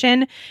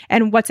consideration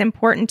and what's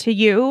important to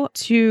you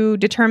to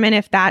determine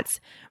if that's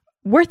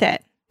worth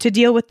it, to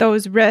deal with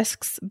those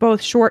risks,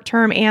 both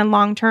short-term and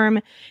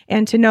long-term,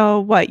 and to know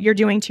what you're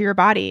doing to your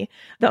body.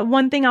 The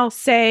one thing I'll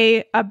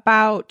say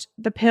about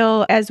the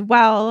pill as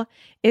well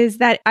is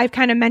that I've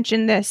kind of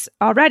mentioned this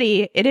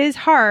already. It is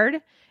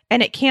hard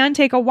and it can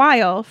take a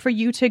while for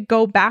you to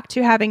go back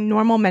to having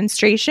normal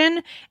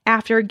menstruation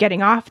after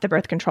getting off the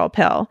birth control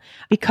pill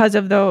because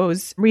of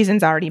those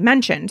reasons already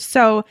mentioned.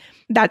 So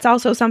that's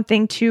also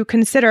something to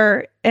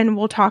consider and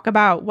we'll talk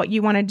about what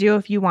you want to do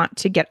if you want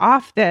to get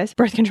off this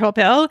birth control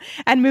pill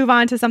and move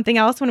on to something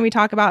else when we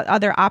talk about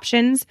other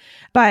options.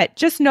 But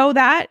just know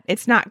that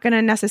it's not going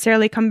to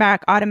necessarily come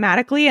back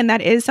automatically. And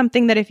that is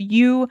something that if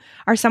you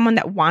are someone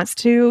that wants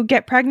to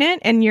get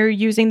pregnant and you're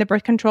using the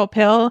birth control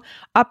pill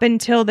up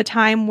until the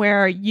time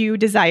where you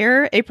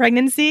desire a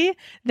pregnancy,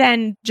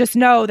 then just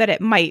know that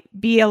it might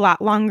be a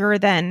lot longer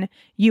than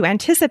you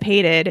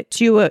anticipated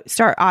to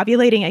start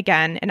ovulating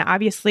again. And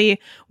obviously,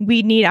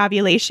 we need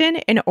ovulation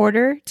in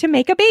order to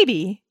make a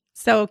baby.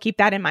 So keep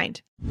that in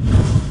mind.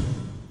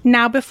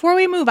 Now, before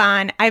we move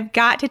on, I've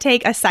got to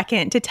take a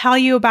second to tell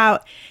you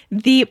about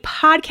the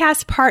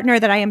podcast partner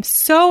that I am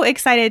so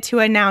excited to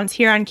announce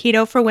here on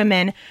Keto for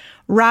Women,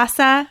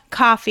 Rasa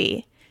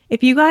Coffee.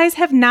 If you guys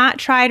have not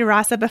tried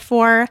Rasa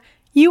before,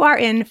 you are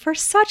in for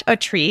such a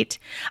treat.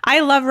 I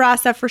love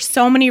Rasa for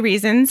so many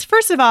reasons.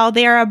 First of all,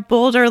 they are a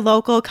Boulder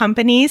local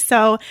company,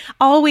 so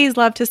always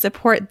love to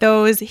support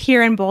those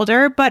here in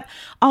Boulder, but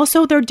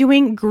also they're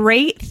doing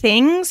great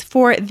things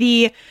for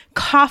the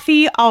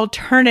coffee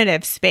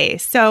alternative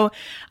space. So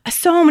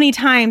many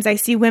times I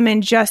see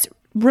women just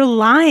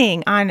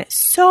relying on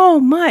so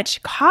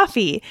much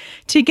coffee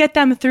to get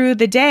them through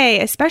the day,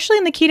 especially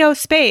in the keto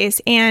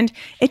space. And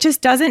it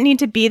just doesn't need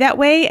to be that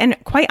way.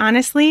 And quite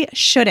honestly,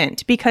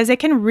 shouldn't, because it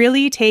can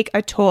really take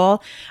a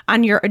toll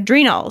on your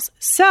adrenals.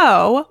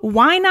 So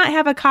why not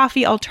have a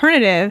coffee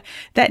alternative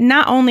that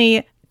not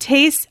only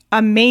tastes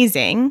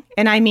amazing,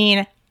 and I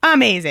mean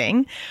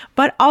amazing,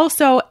 but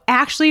also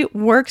actually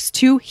works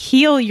to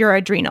heal your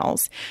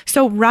adrenals?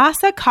 So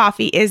Rasa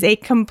Coffee is a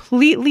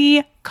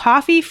completely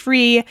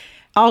coffee-free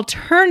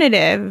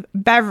alternative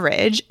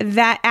beverage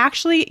that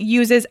actually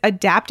uses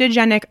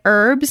adaptogenic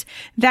herbs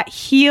that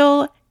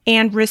heal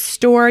and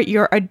restore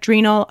your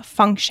adrenal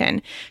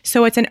function.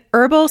 So it's an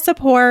herbal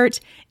support.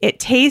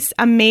 It tastes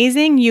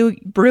amazing. You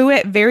brew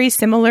it very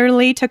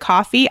similarly to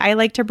coffee. I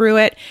like to brew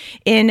it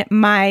in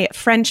my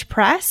French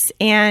press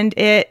and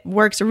it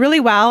works really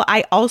well.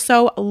 I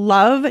also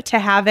love to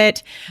have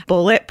it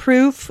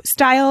bulletproof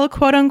style,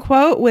 quote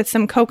unquote, with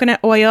some coconut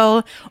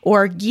oil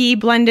or ghee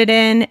blended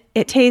in.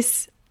 It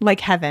tastes like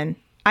heaven.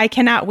 I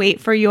cannot wait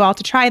for you all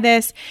to try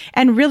this.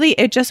 And really,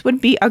 it just would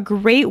be a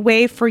great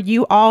way for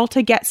you all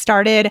to get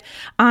started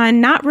on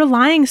not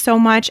relying so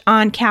much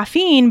on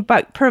caffeine,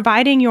 but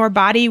providing your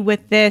body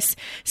with this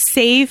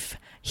safe,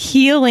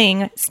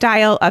 healing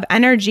style of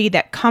energy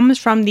that comes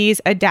from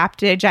these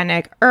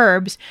adaptogenic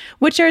herbs,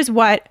 which is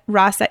what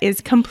Rasa is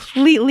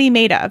completely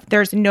made of.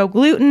 There's no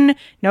gluten,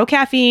 no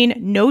caffeine,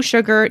 no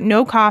sugar,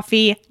 no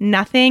coffee,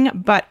 nothing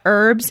but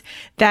herbs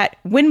that,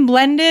 when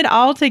blended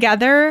all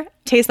together,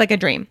 taste like a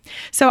dream.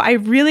 So I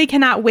really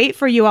cannot wait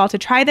for you all to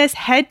try this.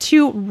 Head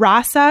to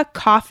Rasa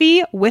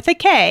Coffee with a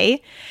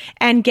K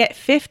and get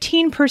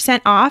 15%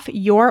 off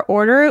your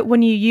order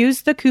when you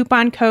use the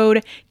coupon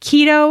code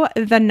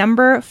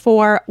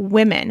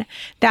KETO4WOMEN.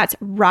 That's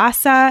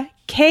Rasa,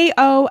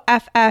 KOFFEE.com.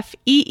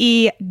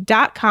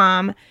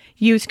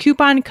 Use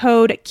coupon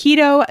code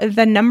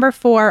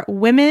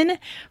KETO4WOMEN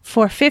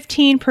for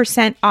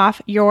 15% off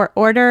your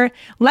order.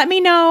 Let me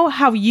know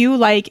how you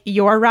like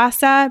your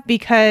Rasa,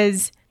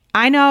 because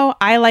I know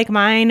I like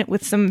mine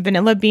with some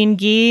vanilla bean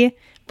ghee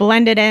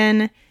blended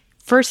in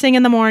first thing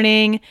in the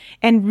morning.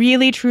 And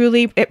really,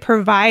 truly, it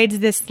provides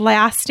this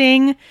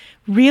lasting,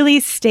 really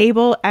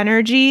stable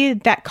energy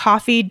that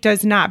coffee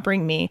does not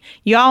bring me.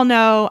 Y'all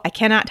know I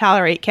cannot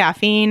tolerate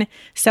caffeine.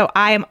 So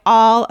I am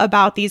all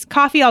about these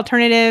coffee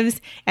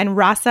alternatives, and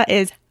Rasa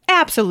is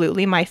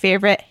absolutely my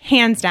favorite,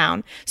 hands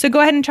down. So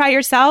go ahead and try it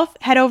yourself.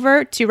 Head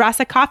over to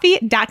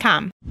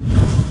rasacoffee.com.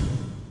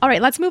 All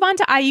right, let's move on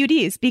to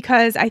IUDs,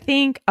 because I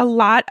think a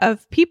lot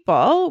of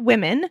people,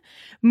 women,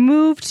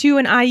 move to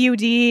an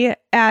IUD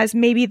as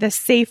maybe the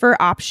safer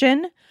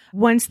option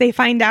once they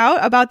find out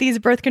about these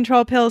birth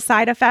control pill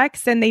side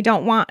effects, and they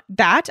don't want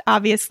that,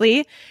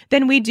 obviously.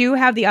 Then we do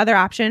have the other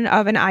option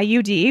of an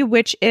IUD,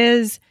 which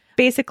is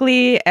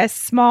basically a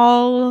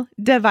small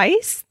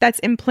device that's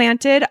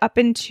implanted up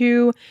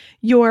into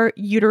your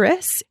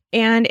uterus,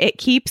 and it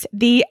keeps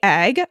the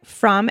egg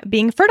from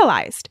being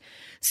fertilized.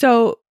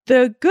 So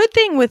the good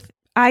thing with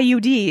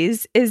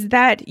IUDs is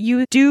that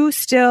you do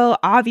still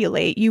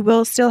ovulate. You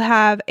will still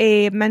have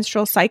a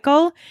menstrual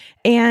cycle,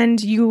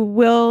 and you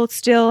will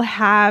still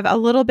have a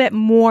little bit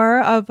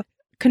more of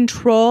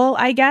control,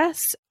 I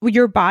guess.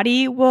 Your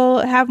body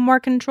will have more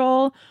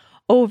control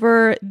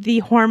over the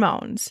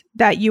hormones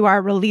that you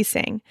are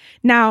releasing.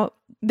 Now,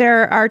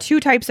 there are two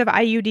types of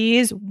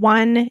IUDs.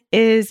 One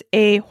is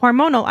a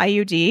hormonal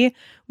IUD,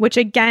 which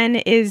again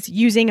is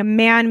using a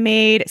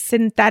man-made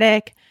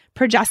synthetic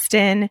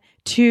progestin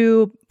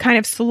to kind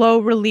of slow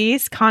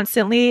release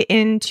constantly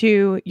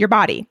into your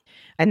body.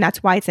 And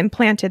that's why it's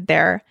implanted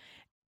there.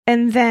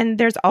 And then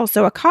there's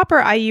also a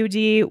copper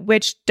IUD,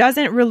 which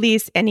doesn't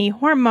release any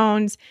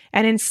hormones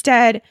and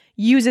instead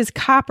uses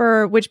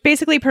copper, which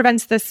basically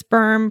prevents the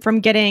sperm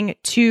from getting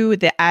to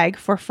the egg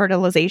for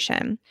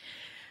fertilization.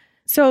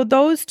 So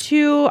those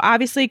two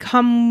obviously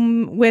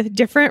come with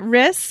different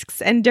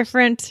risks and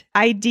different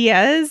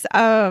ideas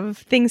of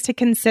things to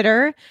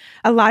consider.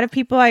 A lot of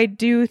people, I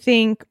do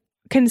think,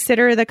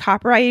 consider the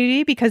copper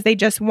IUD because they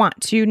just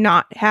want to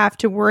not have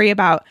to worry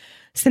about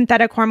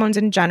synthetic hormones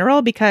in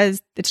general,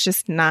 because it's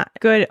just not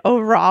good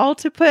overall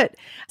to put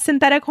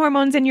synthetic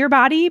hormones in your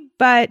body.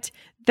 But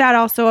that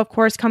also, of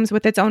course, comes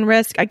with its own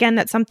risk. Again,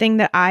 that's something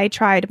that I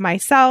tried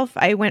myself.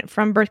 I went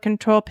from birth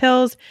control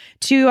pills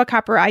to a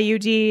copper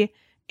IUD,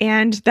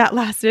 and that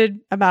lasted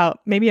about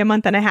maybe a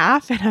month and a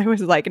half. And I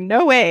was like,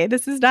 no way,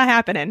 this is not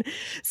happening.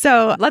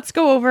 So let's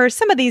go over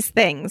some of these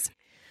things.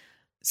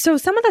 So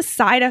some of the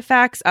side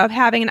effects of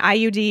having an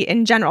IUD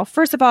in general,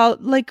 first of all,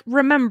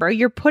 remember,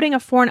 you're putting a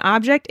foreign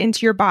object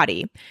into your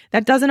body.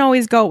 That doesn't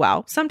always go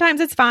well.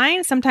 Sometimes it's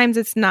fine, sometimes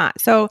it's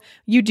not. So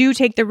you do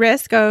take the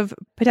risk of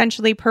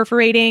potentially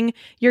perforating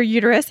your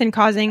uterus and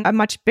causing a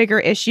much bigger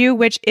issue,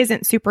 which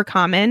isn't super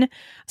common.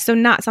 So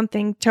not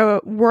something to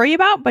worry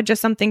about, but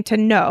just something to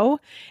know.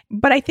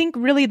 But I think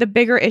really the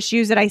bigger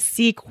issues that I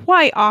see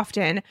quite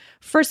often,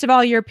 first of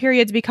all, your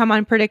periods become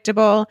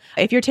unpredictable.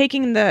 If you're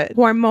taking the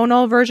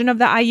hormonal version of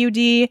the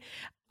IUD,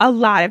 a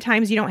lot of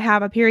times you don't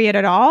have a period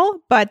at all,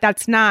 but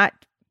that's not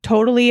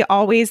totally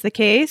always the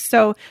case.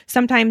 So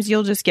sometimes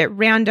you'll just get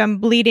random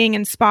bleeding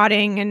and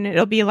spotting, and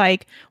it'll be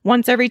like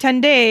once every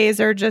 10 days,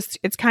 or just,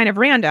 it's kind of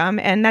random.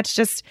 And that's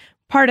just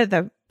part of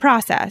the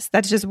process.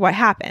 That's just what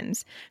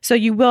happens. So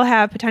you will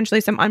have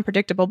potentially some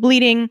unpredictable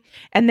bleeding.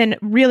 And then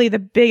really the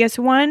biggest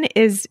one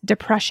is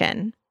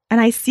depression. And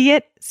I see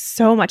it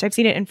so much. I've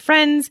seen it in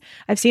friends.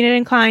 I've seen it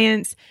in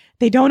clients.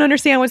 They don't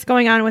understand what's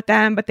going on with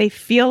them, but they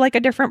feel like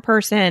a different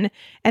person.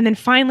 And then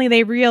finally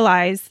they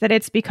realize that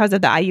it's because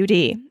of the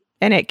IUD.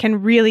 And it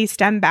can really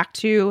stem back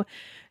to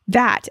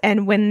that.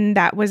 And when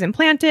that was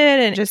implanted,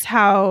 and just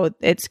how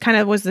it's kind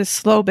of was this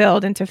slow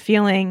build into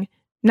feeling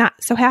not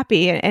so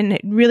happy and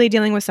really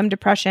dealing with some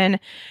depression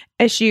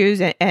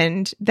issues.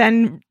 And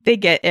then they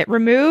get it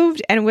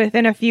removed, and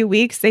within a few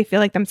weeks, they feel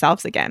like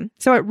themselves again.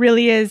 So it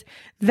really is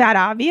that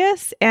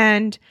obvious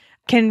and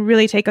can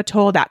really take a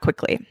toll that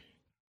quickly.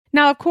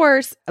 Now, of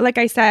course, like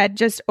I said,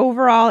 just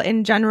overall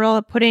in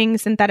general, putting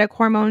synthetic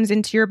hormones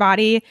into your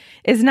body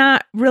is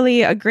not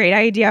really a great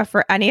idea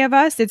for any of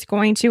us. It's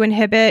going to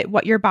inhibit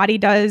what your body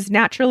does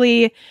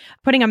naturally.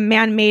 Putting a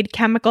man-made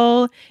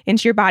chemical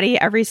into your body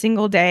every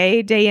single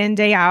day, day in,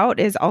 day out,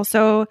 is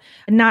also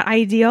not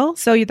ideal.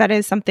 So that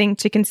is something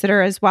to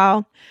consider as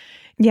well.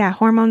 Yeah,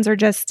 hormones are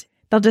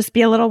they'll just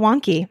be a little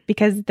wonky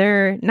because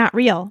they're not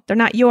real. They're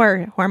not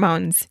your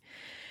hormones.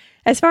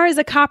 As far as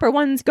the copper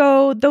ones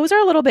go, those are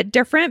a little bit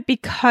different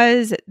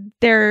because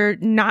they're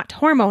not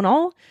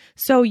hormonal.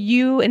 So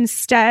you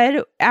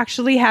instead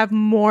actually have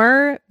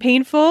more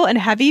painful and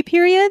heavy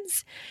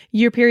periods.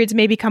 Your periods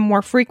may become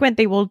more frequent.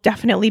 They will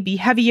definitely be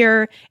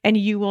heavier, and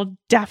you will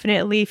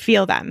definitely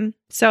feel them.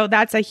 So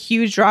that's a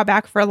huge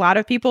drawback for a lot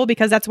of people,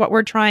 because that's what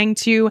we're trying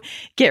to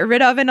get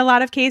rid of in a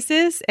lot of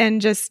cases,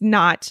 and just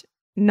not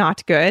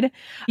good.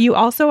 You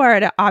also are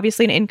at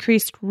obviously an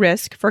increased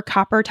risk for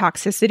copper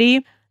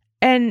toxicity.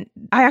 And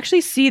I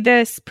actually see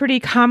this pretty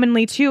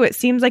commonly too. It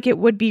seems like it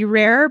would be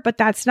rare, but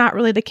that's not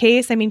really the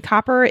case. I mean,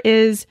 copper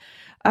is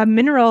a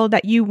mineral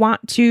that you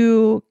want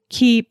to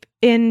keep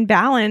in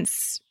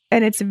balance,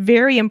 and it's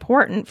very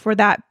important for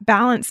that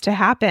balance to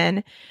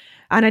happen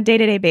on a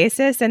day-to-day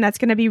basis. And that's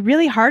going to be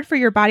really hard for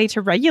your body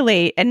to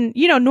regulate. And,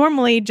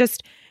 normally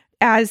just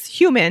as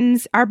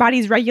humans, our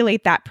bodies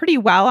regulate that pretty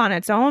well on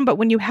its own. But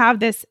when you have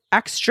this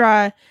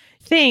extra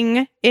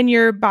thing in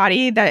your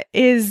body that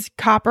is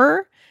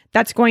copper,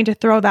 that's going to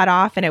throw that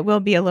off, and it will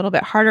be a little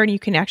bit harder, and you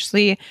can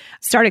actually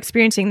start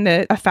experiencing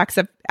the effects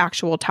of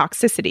actual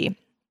toxicity.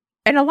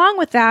 And along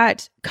with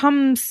that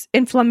comes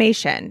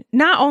inflammation,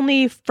 not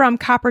only from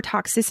copper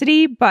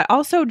toxicity, but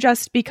also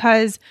just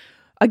because,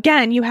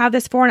 again, you have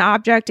this foreign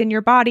object in your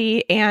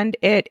body and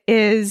it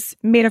is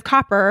made of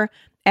copper,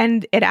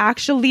 and it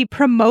actually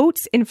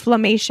promotes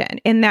inflammation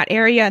in that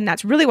area. And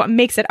that's really what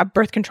makes it a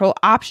birth control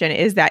option,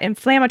 is that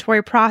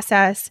inflammatory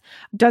process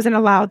doesn't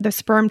allow the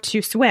sperm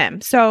to swim.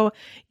 So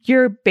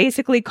you're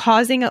basically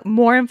causing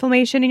more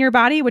inflammation in your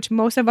body, which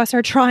most of us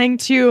are trying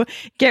to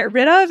get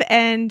rid of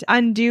and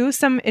undo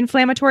some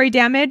inflammatory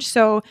damage.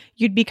 So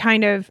you'd be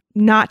kind of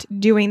not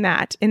doing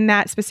that in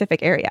that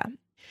specific area.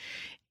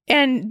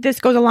 And this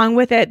goes along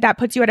with it, that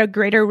puts you at a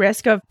greater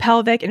risk of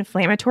pelvic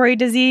inflammatory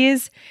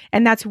disease.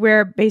 And that's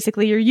where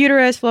basically your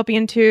uterus,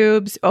 fallopian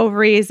tubes,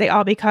 ovaries, they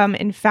all become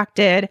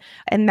infected.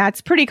 And that's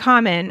pretty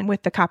common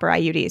with the copper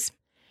IUDs.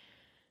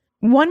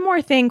 One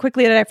more thing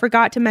quickly that I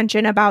forgot to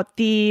mention about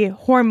the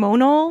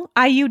hormonal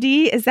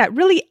IUD is that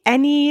really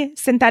any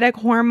synthetic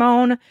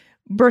hormone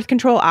birth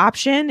control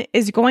option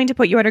is going to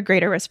put you at a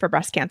greater risk for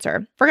breast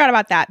cancer. Forgot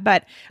about that,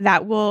 but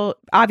that will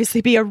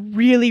obviously be a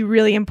really,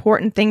 really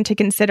important thing to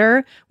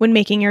consider when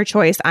making your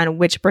choice on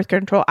which birth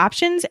control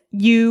options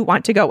you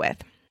want to go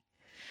with.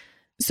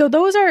 So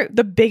those are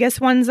the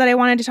biggest ones that I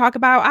wanted to talk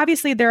about.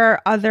 Obviously, there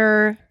are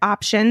other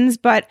options,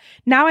 but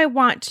now I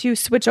want to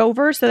switch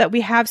over so that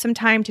we have some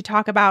time to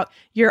talk about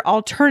your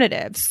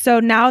alternatives. So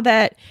now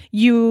that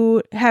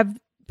you have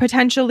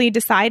potentially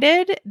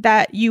decided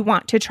that you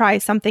want to try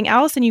something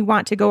else and you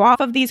want to go off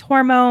of these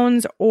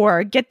hormones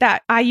or get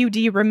that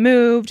IUD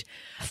removed,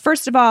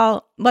 first of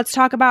all, let's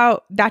talk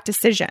about that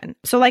decision.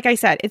 So like I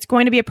said, it's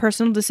going to be a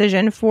personal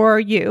decision for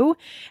you.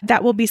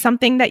 That will be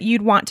something that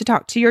you'd want to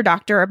talk to your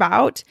doctor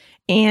about,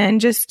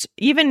 and just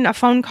even a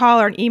phone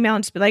call or an email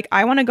and just be like,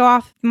 I want to go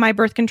off my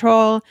birth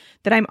control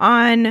that I'm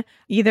on.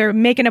 Either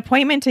make an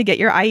appointment to get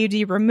your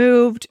IUD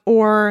removed,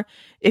 or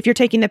if you're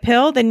taking the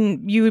pill,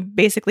 then you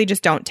basically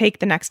just don't take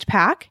the next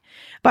pack.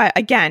 But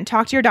again,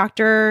 talk to your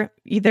doctor,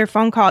 either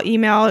phone call,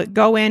 email,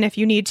 go in if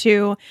you need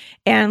to,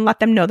 and let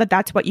them know that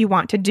that's what you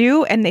want to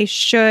do. And they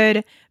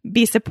should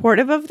be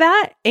supportive of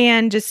that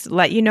and just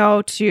let you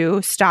know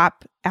to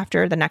stop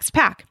after the next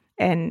pack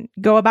and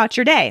go about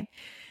your day.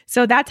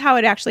 So that's how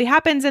it actually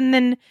happens. And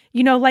then,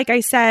 like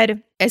I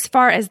said, as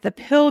far as the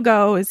pill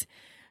goes,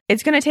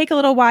 it's going to take a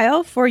little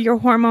while for your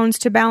hormones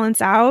to balance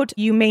out.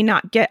 You may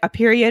not get a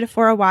period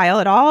for a while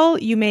at all.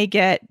 You may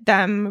get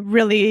them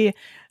really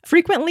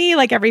frequently,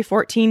 like every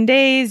 14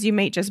 days. You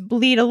may just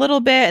bleed a little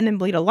bit and then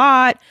bleed a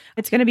lot.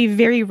 It's going to be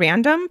very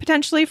random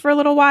potentially for a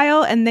little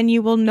while. And then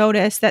you will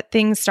notice that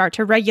things start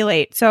to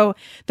regulate. So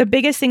the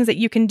biggest things that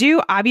you can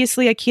do,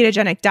 obviously a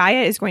ketogenic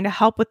diet is going to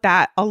help with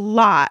that a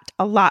lot.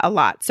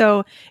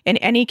 So in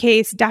any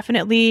case,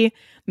 definitely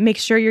make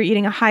sure you're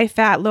eating a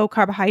high-fat,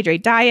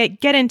 low-carbohydrate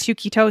diet. Get into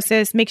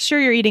ketosis. Make sure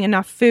you're eating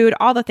enough food,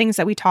 all the things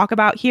that we talk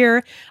about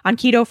here on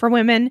Keto for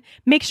Women.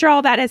 Make sure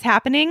all that is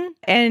happening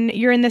and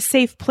you're in the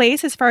safe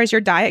place as far as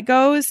your diet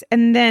goes.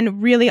 And then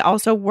really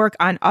also work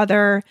on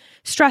other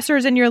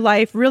stressors in your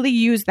life. Really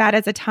use that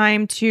as a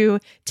time to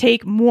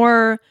take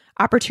more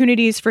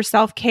opportunities for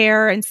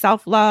self-care and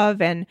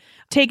self-love, and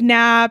take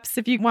naps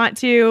if you want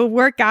to,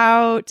 work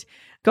out,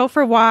 go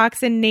for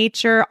walks in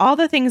nature, all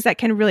the things that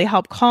can really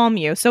help calm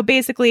you. So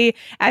basically,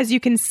 as you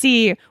can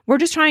see, we're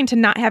just trying to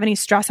not have any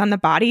stress on the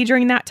body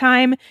during that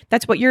time.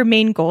 That's what your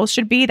main goal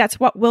should be. That's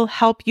what will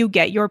help you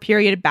get your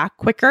period back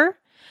quicker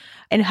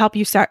and help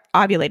you start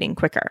ovulating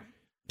quicker.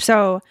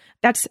 So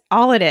that's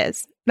all it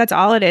is. That's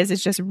all it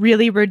is just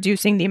really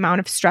reducing the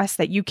amount of stress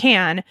that you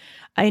can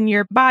in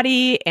your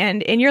body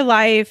and in your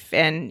life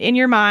and in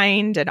your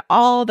mind and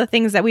all the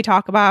things that we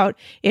talk about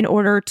in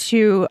order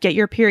to get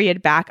your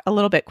period back a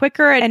little bit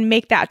quicker and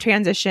make that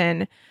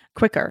transition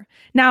quicker.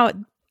 Now,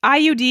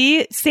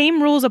 IUD,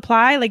 same rules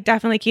apply, like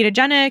definitely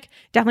ketogenic,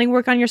 definitely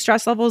work on your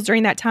stress levels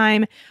during that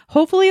time.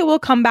 Hopefully it will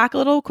come back a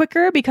little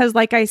quicker because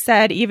like I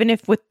said, even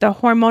if with the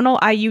hormonal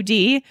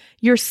IUD,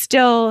 you're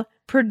still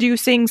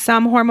producing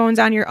some hormones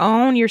on your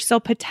own, you're still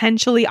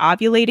potentially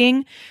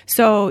ovulating.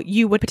 So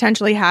you would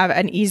potentially have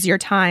an easier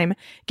time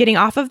getting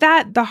off of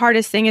that. The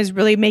hardest thing is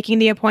really making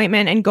the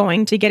appointment and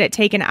going to get it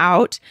taken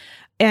out.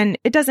 And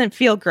it doesn't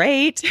feel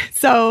great.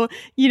 So,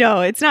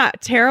 it's not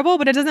terrible,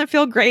 but it doesn't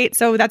feel great.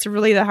 So that's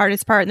really the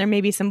hardest part. And there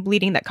may be some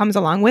bleeding that comes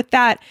along with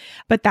that,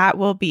 but that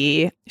will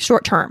be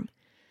short term.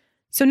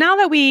 So now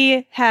that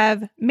we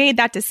have made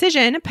that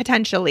decision,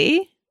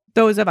 potentially,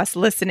 those of us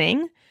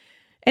listening,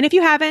 and if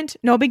you haven't,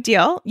 no big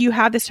deal. You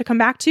have this to come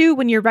back to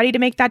when you're ready to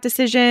make that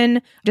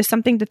decision. Just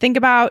something to think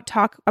about,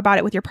 talk about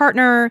it with your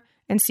partner,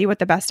 and see what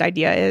the best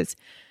idea is.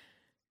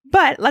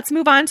 But let's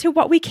move on to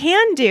what we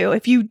can do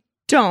if you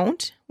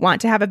don't want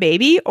to have a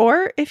baby,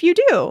 or if you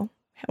do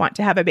want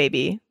to have a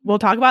baby. We'll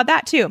talk about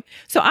that too.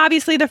 So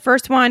obviously the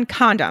first one,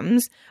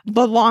 condoms,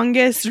 the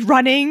longest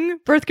running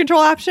birth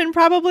control option,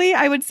 probably,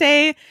 I would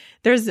say.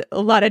 There's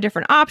a lot of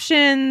different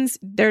options.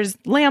 There's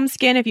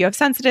lambskin if you have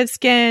sensitive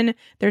skin.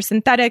 There's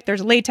synthetic,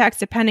 there's latex,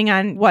 depending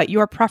on what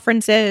your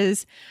preference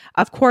is.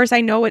 Of course,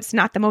 I know it's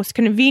not the most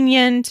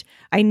convenient.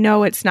 I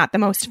know it's not the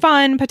most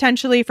fun,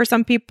 potentially, for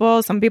some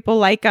people. Some people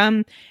like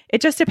them.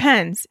 It just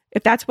depends.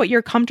 If that's what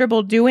you're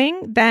comfortable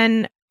doing,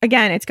 then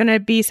again, it's going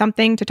to be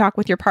something to talk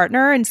with your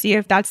partner and see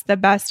if that's the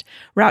best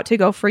route to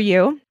go for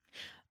you.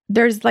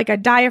 There's like a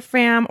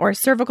diaphragm or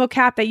cervical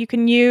cap that you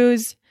can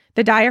use.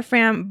 The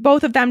diaphragm,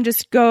 both of them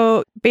just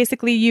go,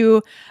 basically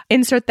you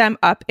insert them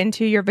up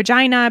into your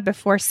vagina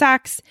before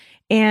sex,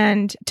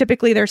 and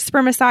typically there's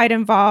spermicide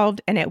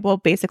involved, and it will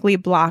basically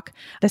block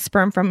the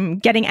sperm from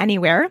getting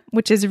anywhere,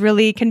 which is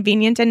really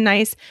convenient and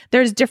nice.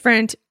 There's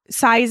different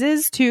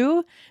sizes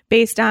too,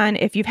 based on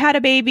if you've had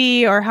a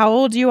baby or how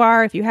old you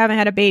are. If you haven't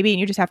had a baby and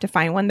you just have to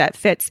find one that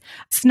fits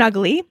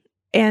snugly,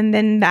 and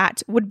then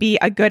that would be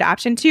a good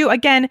option too.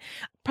 Again,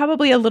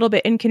 probably a little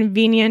bit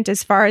inconvenient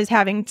as far as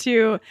having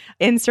to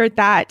insert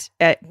that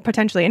at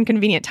potentially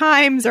inconvenient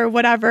times or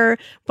whatever,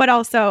 but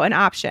also an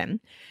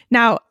option.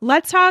 Now,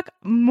 let's talk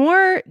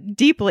more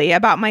deeply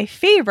about my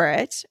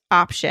favorite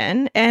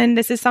option. And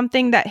this is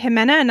something that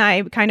Jimena and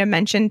I kind of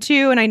mentioned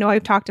too. And I know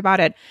I've talked about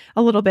it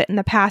a little bit in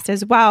the past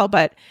as well.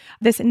 But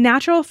this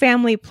natural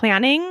family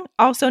planning,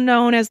 also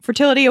known as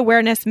fertility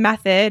awareness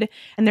method,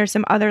 and there's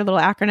some other little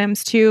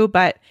acronyms too.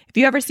 But if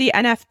you ever see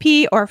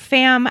NFP or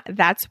FAM,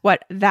 that's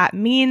what that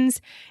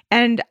means.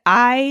 And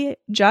I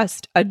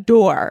just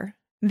adore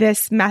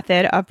this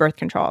method of birth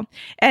control.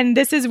 And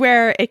this is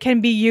where it can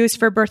be used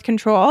for birth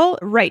control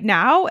right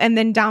now. And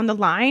then down the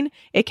line,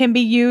 it can be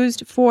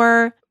used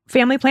for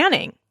family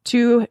planning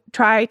to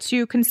try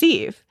to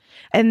conceive.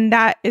 And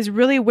that is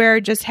really where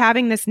just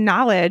having this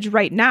knowledge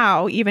right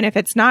now, even if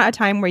it's not a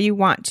time where you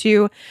want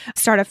to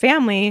start a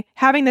family,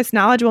 having this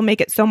knowledge will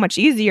make it so much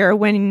easier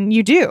when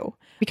you do,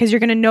 because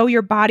you're going to know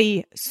your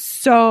body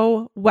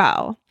so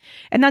well.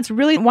 And that's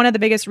really one of the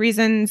biggest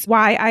reasons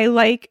why I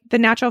like the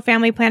natural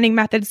family planning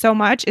method so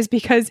much, is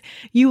because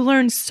you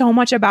learn so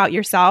much about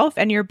yourself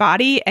and your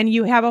body, and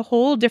you have a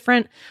whole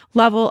different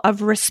level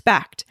of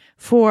respect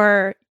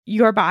for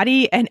your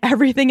body and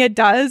everything it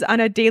does on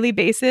a daily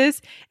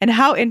basis, and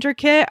how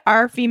intricate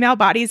our female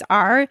bodies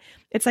are.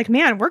 It's like,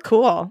 man, we're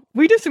cool.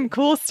 We do some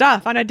cool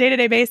stuff on a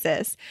day-to-day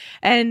basis.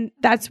 And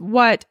that's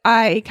what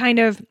I kind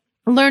of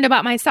learned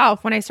about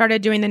myself when I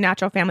started doing the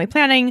natural family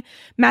planning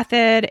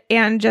method.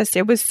 And just,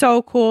 it was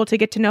so cool to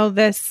get to know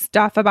this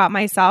stuff about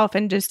myself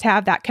and just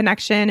have that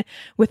connection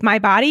with my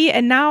body.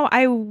 And now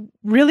I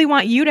really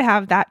want you to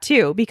have that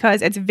too,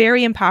 because it's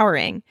very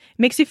empowering. It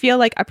makes you feel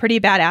like a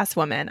pretty badass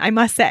woman, I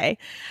must say.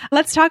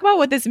 Let's talk about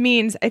what this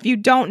means if you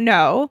don't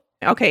know.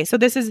 Okay, so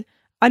this is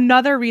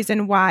another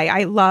reason why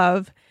I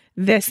love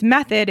this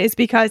method, is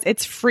because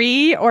it's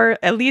free, or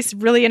at least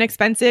really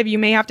inexpensive. You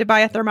may have to buy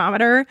a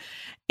thermometer,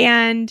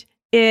 and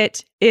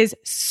it is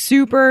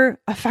super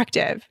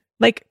effective,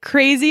 like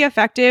crazy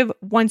effective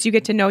once you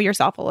get to know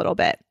yourself a little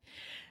bit.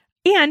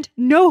 And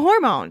no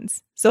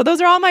hormones. So those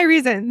are all my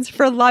reasons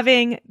for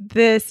loving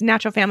this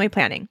natural family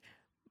planning.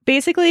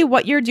 Basically,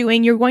 what you're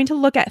doing, you're going to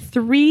look at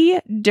 3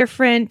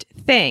 different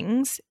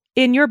things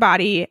in your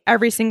body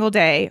every single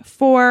day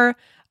for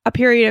a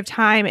period of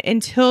time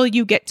until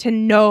you get to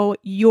know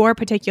your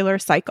particular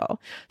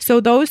cycle. So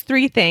those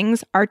 3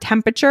 things are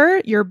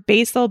temperature, your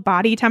basal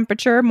body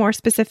temperature, more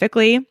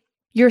specifically,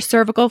 your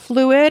cervical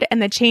fluid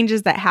and the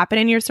changes that happen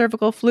in your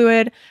cervical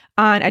fluid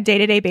on a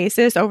day-to-day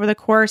basis over the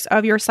course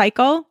of your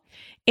cycle,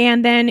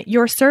 and then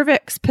your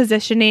cervix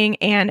positioning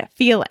and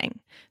feeling.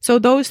 So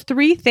those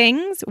 3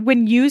 things,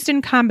 when used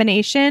in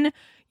combination,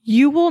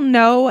 you will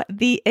know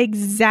the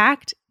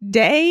exact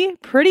day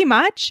pretty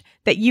much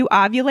that you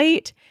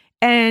ovulate.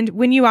 And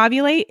when you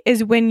ovulate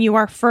is when you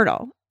are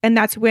fertile. And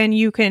that's when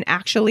you can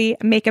actually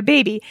make a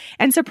baby.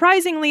 And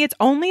surprisingly, it's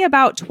only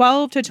about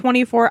 12 to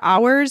 24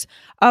 hours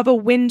of a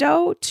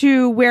window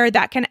to where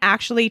that can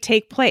actually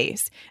take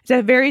place. It's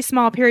a very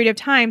small period of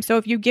time. So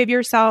if you give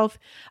yourself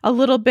a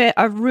little bit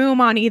of room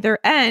on either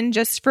end,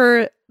 just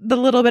for the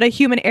little bit of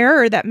human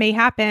error that may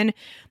happen,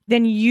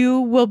 then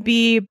you will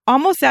be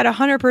almost at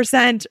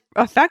 100%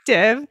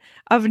 effective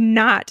of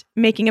not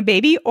making a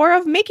baby, or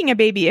of making a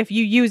baby if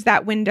you use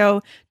that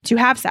window to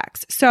have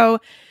sex. So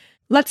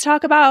let's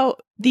talk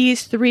about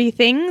these 3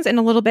 things in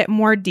a little bit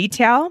more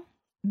detail.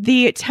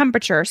 The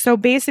temperature. So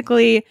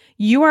basically,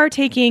 you are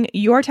taking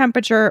your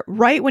temperature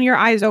right when your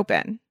eyes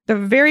open. The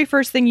very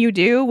first thing you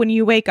do when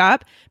you wake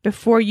up,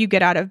 before you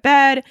get out of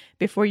bed,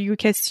 before you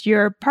kiss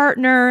your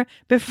partner,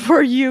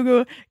 before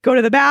you go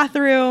to the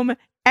bathroom,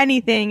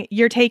 anything,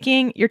 you're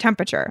taking your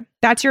temperature.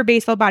 That's your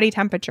basal body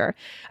temperature.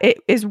 It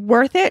is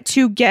worth it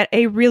to get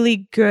a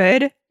really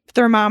good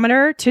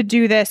thermometer to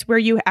do this, where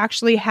you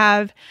actually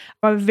have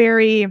a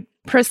very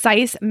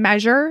precise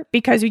measure,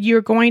 because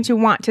you're going to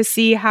want to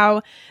see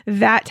how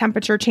that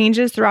temperature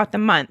changes throughout the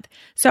month.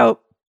 So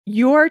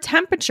your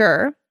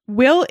temperature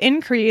will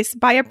increase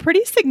by a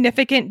pretty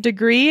significant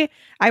degree.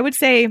 I would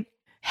say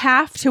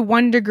 0.5 to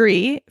 1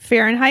 degree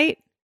Fahrenheit.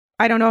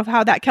 I don't know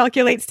how that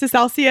calculates to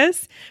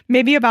Celsius,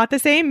 maybe about the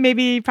same,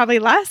 maybe probably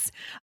less.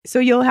 So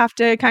you'll have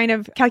to kind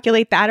of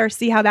calculate that or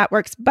see how that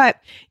works.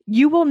 But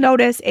you will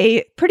notice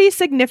a pretty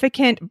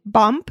significant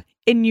bump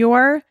in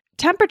your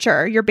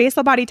temperature, your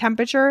basal body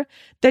temperature,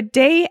 the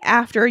day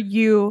after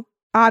you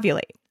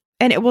ovulate.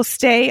 And it will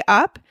stay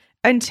up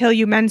until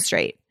you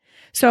menstruate.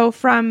 So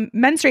from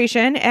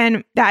menstruation,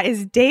 and that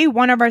is day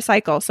 1 of our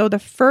cycle. So the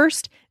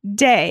first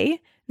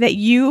day that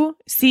you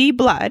see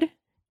blood,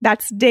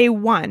 that's day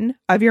 1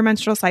 of your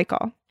menstrual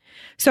cycle.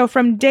 So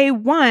from day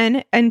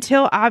 1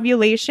 until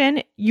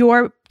ovulation,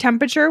 your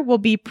temperature will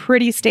be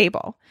pretty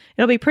stable.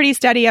 It'll be pretty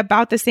steady,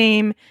 about the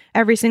same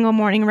every single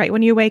morning, right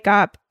when you wake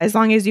up, as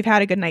long as you've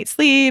had a good night's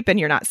sleep and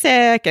you're not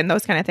sick and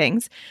those kind of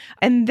things.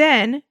 And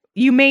then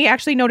you may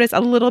actually notice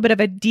a little bit of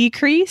a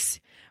decrease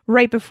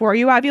right before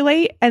you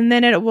ovulate, and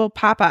then it will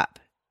pop up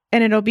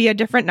and it'll be a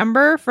different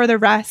number for the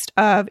rest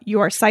of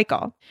your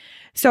cycle.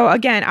 So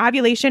again,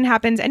 ovulation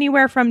happens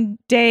anywhere from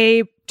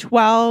day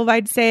 12,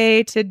 I'd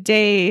say, to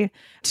day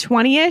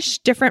 20-ish,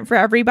 different for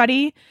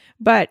everybody.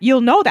 but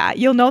you'll know that.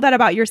 You'll know that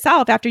about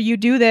yourself after you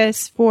do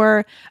this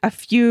for a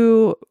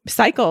few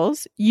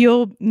cycles.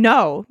 You'll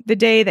know the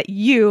day that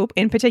you,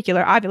 in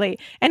particular, ovulate.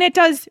 And it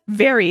does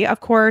vary, of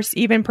course,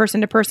 even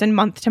person to person,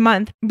 month to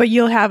month, but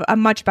you'll have a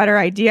much better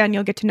idea and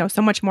you'll get to know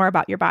so much more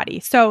about your body.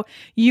 So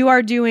you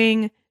are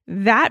doing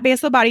that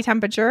basal body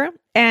temperature,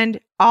 and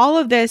all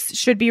of this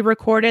should be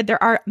recorded.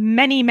 There are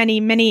many, many,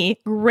 many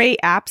great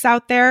apps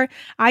out there.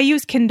 I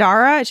use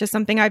Kindara. It's just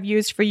something I've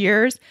used for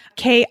years.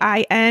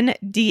 Kindara.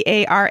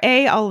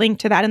 I'll link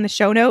to that in the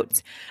show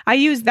notes. I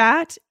use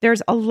that.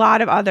 There's a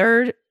lot of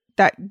other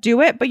that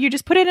do it, but you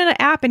just put it in an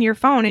app in your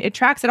phone and it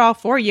tracks it all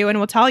for you and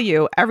will tell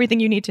you everything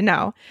you need to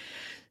know.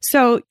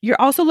 So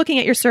you're also looking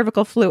at your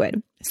cervical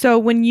fluid. So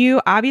when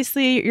you're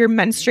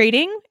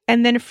menstruating,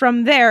 and then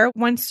from there,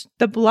 once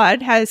the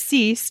blood has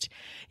ceased,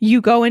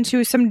 you go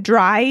into some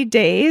dry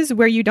days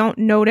where you don't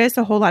notice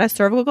a whole lot of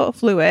cervical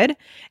fluid.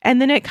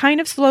 And then it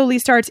kind of slowly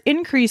starts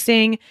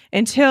increasing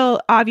until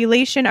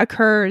ovulation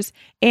occurs.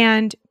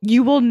 And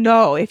you will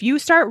know if you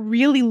start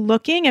really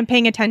looking and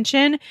paying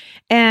attention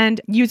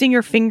and using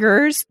your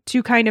fingers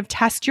to kind of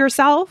test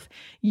yourself,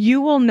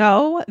 you will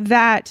know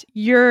that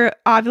you're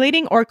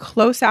ovulating or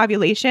close to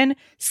ovulation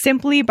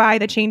simply by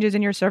the changes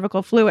in your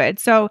cervical fluid.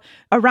 So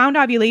around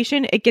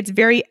ovulation, it gets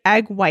very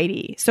egg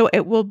whitey. So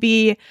it will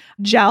be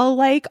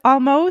gel-like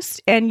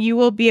almost, and you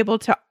will be able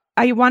to,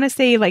 I want to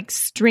say like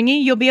stringy,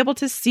 you'll be able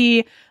to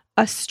see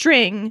a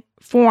string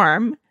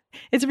form.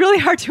 It's really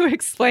hard to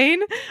explain.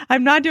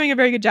 I'm not doing a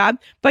very good job,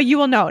 but you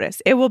will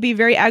notice it will be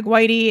very egg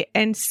whitey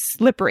and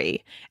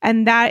slippery.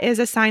 And that is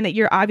a sign that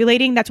you're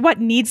ovulating. That's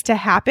what needs to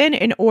happen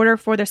in order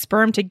for the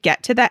sperm to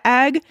get to the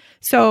egg.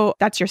 So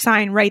that's your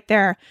sign right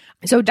there.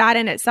 So data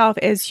in itself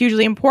is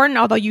hugely important,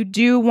 although you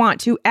do want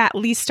to at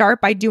least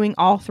start by doing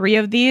all three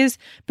of these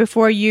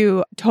before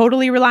you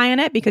totally rely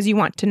on it, because you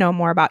want to know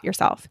more about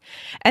yourself.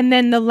 And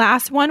then the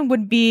last one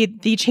would be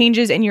the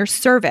changes in your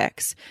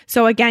cervix.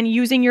 So again,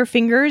 using your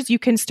fingers, you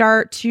can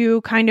start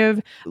to kind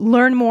of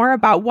learn more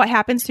about what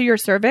happens to your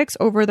cervix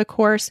over the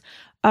course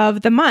of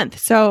the month.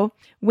 So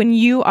when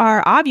you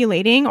are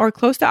ovulating or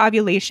close to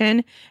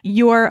ovulation,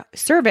 your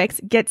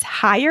cervix gets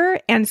higher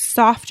and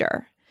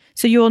softer.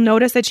 So you will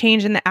notice a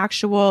change in the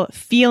actual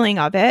feeling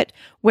of it,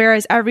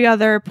 whereas every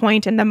other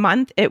point in the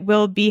month, it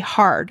will be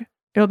hard.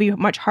 It'll be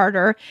much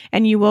harder,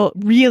 and you will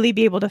really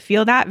be able to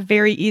feel that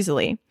very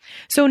easily.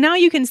 So now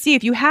you can see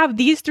if you have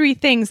these three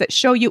things that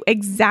show you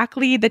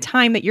exactly the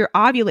time that you're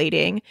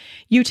ovulating,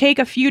 you take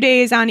a few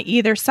days on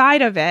either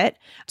side of it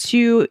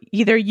to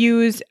either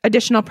use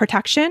additional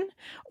protection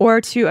or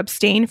to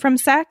abstain from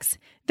sex,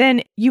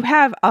 then you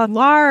have a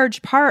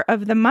large part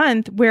of the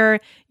month where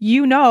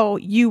you know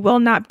you will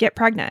not get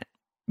pregnant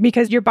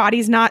because your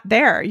body's not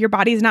there. Your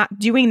body's not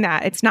doing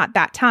that. It's not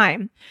that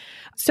time.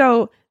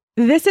 So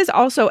this is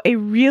also a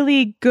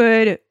really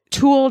good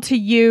tool to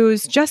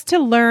use just to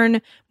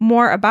learn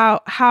more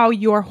about how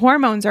your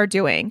hormones are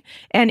doing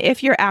and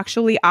if you're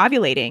actually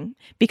ovulating,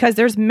 because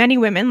there's many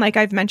women, like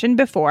I've mentioned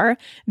before,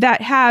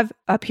 that have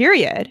a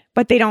period,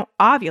 but they don't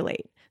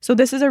ovulate. So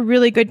this is a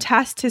really good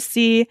test to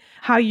see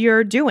how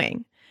you're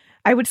doing.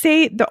 I would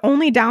say the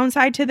only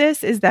downside to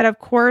this is that, of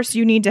course,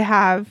 you need to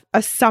have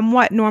a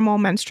somewhat normal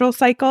menstrual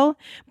cycle,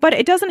 but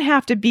it doesn't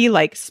have to be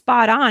like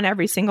spot on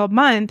every single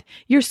month.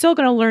 You're still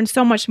going to learn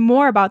so much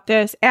more about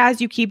this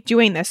as you keep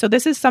doing this. So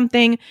this is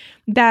something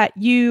that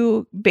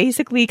you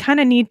basically kind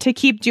of need to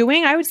keep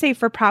doing, I would say,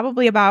 for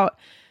probably about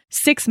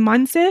 6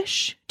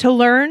 months-ish to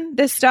learn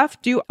this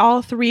stuff, do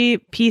all three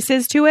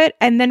pieces to it.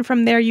 And then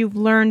from there, you've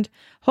learned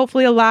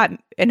hopefully a lot.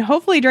 And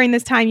hopefully during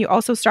this time, you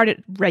also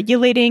started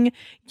regulating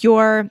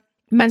your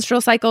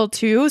menstrual cycle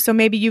too. So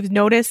maybe you've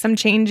noticed some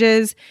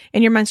changes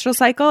in your menstrual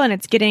cycle and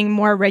it's getting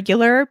more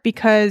regular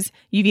because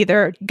you've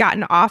either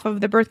gotten off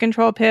of the birth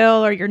control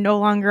pill or you're no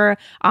longer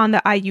on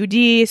the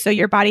IUD. So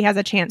your body has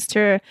a chance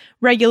to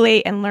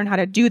regulate and learn how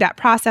to do that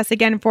process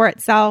again for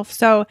itself.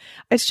 So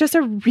it's just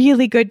a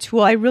really good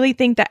tool. I really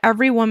think that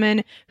every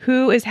woman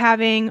who is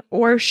having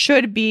or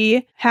should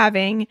be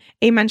having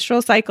a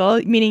menstrual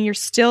cycle, meaning you're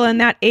still in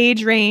that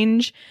age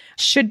range,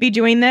 should be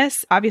doing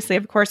this. Obviously,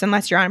 of course,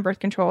 unless you're on birth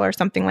control or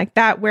something like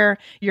that, where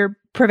you're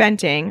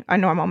preventing a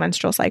normal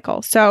menstrual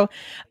cycle. So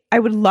I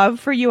would love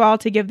for you all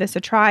to give this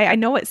a try. I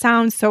know it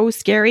sounds so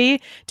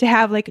scary to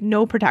have like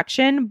no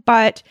protection,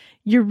 but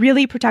you're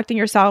really protecting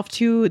yourself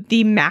to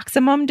the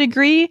maximum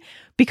degree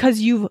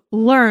because you've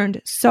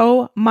learned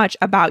so much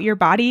about your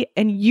body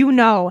and you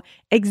know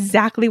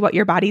exactly what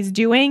your body's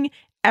doing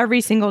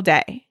every single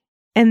day.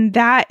 And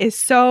that is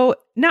so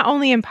not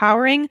only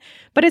empowering,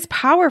 but it's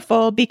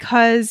powerful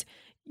because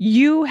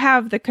you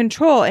have the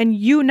control and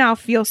you now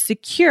feel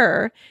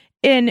secure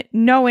in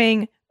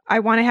knowing I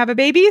want to have a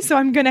baby, so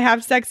I'm going to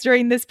have sex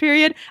during this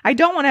period. I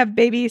don't want to have a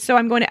baby, so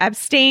I'm going to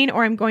abstain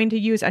or I'm going to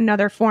use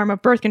another form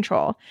of birth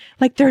control.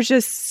 Like there's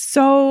just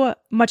so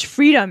much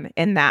freedom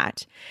in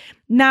that.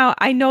 Now,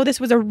 I know this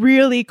was a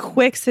really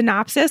quick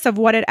synopsis of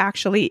what it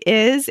actually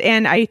is,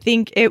 and I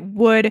think it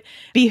would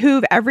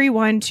behoove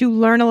everyone to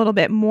learn a little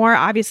bit more.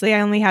 Obviously, I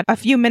only had a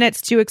few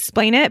minutes to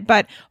explain it,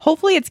 but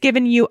hopefully it's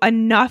given you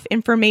enough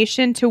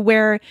information to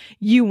where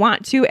you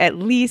want to at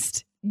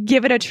least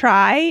give it a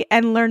try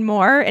and learn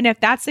more. And if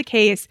that's the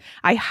case,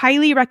 I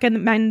highly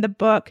recommend the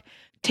book,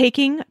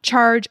 Taking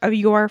Charge of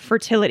Your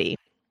Fertility.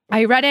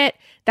 I read it.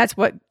 That's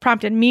what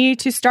prompted me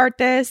to start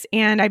this.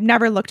 And I've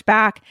never looked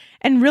back.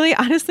 And really,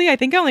 honestly, I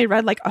think I only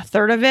read like a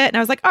third of it. And I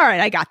was like, all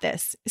right, I got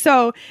this.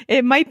 So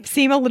it might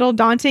seem a little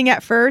daunting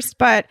at first,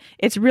 but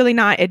it's really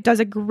not. It does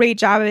a great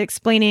job of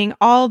explaining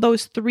all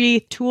those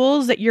 3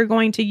 tools that you're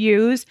going to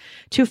use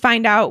to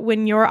find out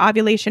when your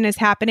ovulation is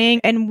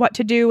happening and what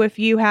to do if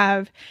you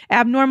have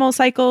abnormal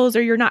cycles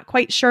or you're not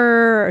quite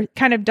sure, or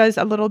kind of does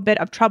a little bit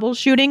of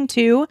troubleshooting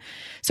too.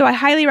 So I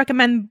highly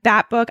recommend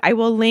that book. I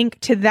will link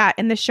to that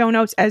in the show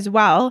notes as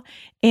well.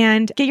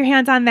 And get your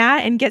hands on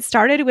that and get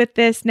started with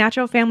this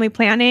natural family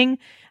planning.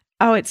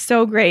 Oh, it's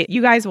so great.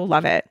 You guys will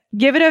love it.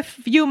 Give it a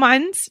few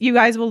months. You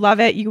guys will love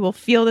it. You will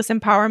feel this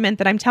empowerment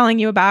that I'm telling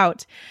you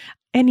about.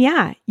 And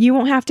yeah, you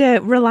won't have to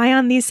rely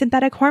on these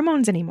synthetic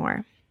hormones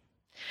anymore.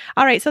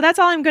 All right, so that's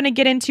all I'm going to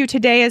get into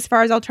today as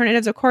far as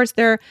alternatives. Of course,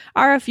 there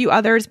are a few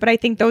others, but I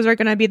think those are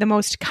going to be the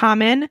most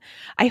common.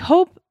 I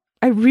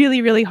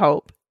really, really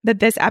hope that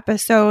this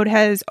episode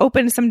has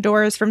opened some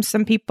doors from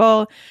some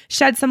people,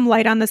 shed some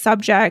light on the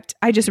subject.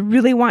 I just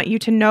really want you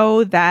to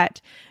know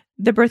that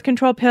the birth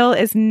control pill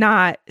is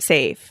not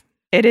safe.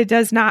 It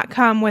does not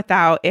come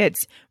without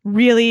its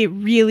really,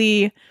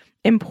 really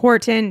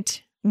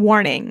important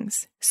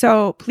warnings.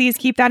 So please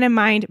keep that in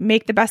mind.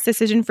 Make the best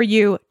decision for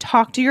you.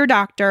 Talk to your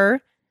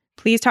doctor.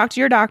 Please talk to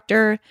your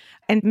doctor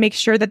and make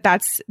sure that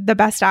that's the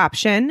best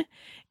option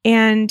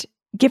and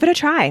give it a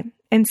try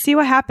and see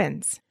what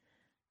happens.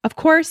 Of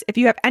course, if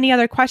you have any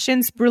other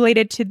questions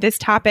related to this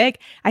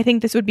topic, I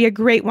think this would be a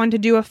great one to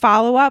do a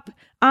follow-up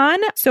on.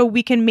 So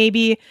we can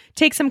maybe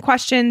take some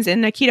questions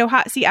in a Keto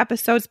Hot Seat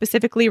episode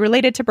specifically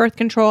related to birth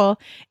control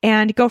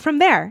and go from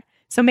there.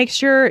 So make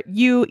sure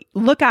you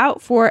look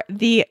out for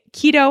the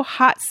Keto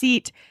Hot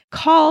Seat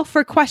call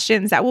for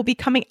questions that will be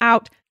coming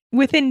out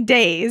within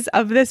days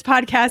of this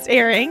podcast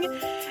airing.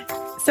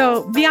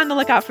 So be on the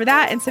lookout for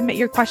that and submit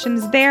your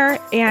questions there,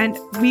 and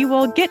we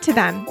will get to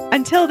them.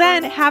 Until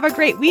then, have a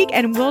great week,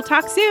 and we'll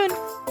talk soon.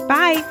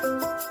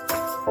 Bye.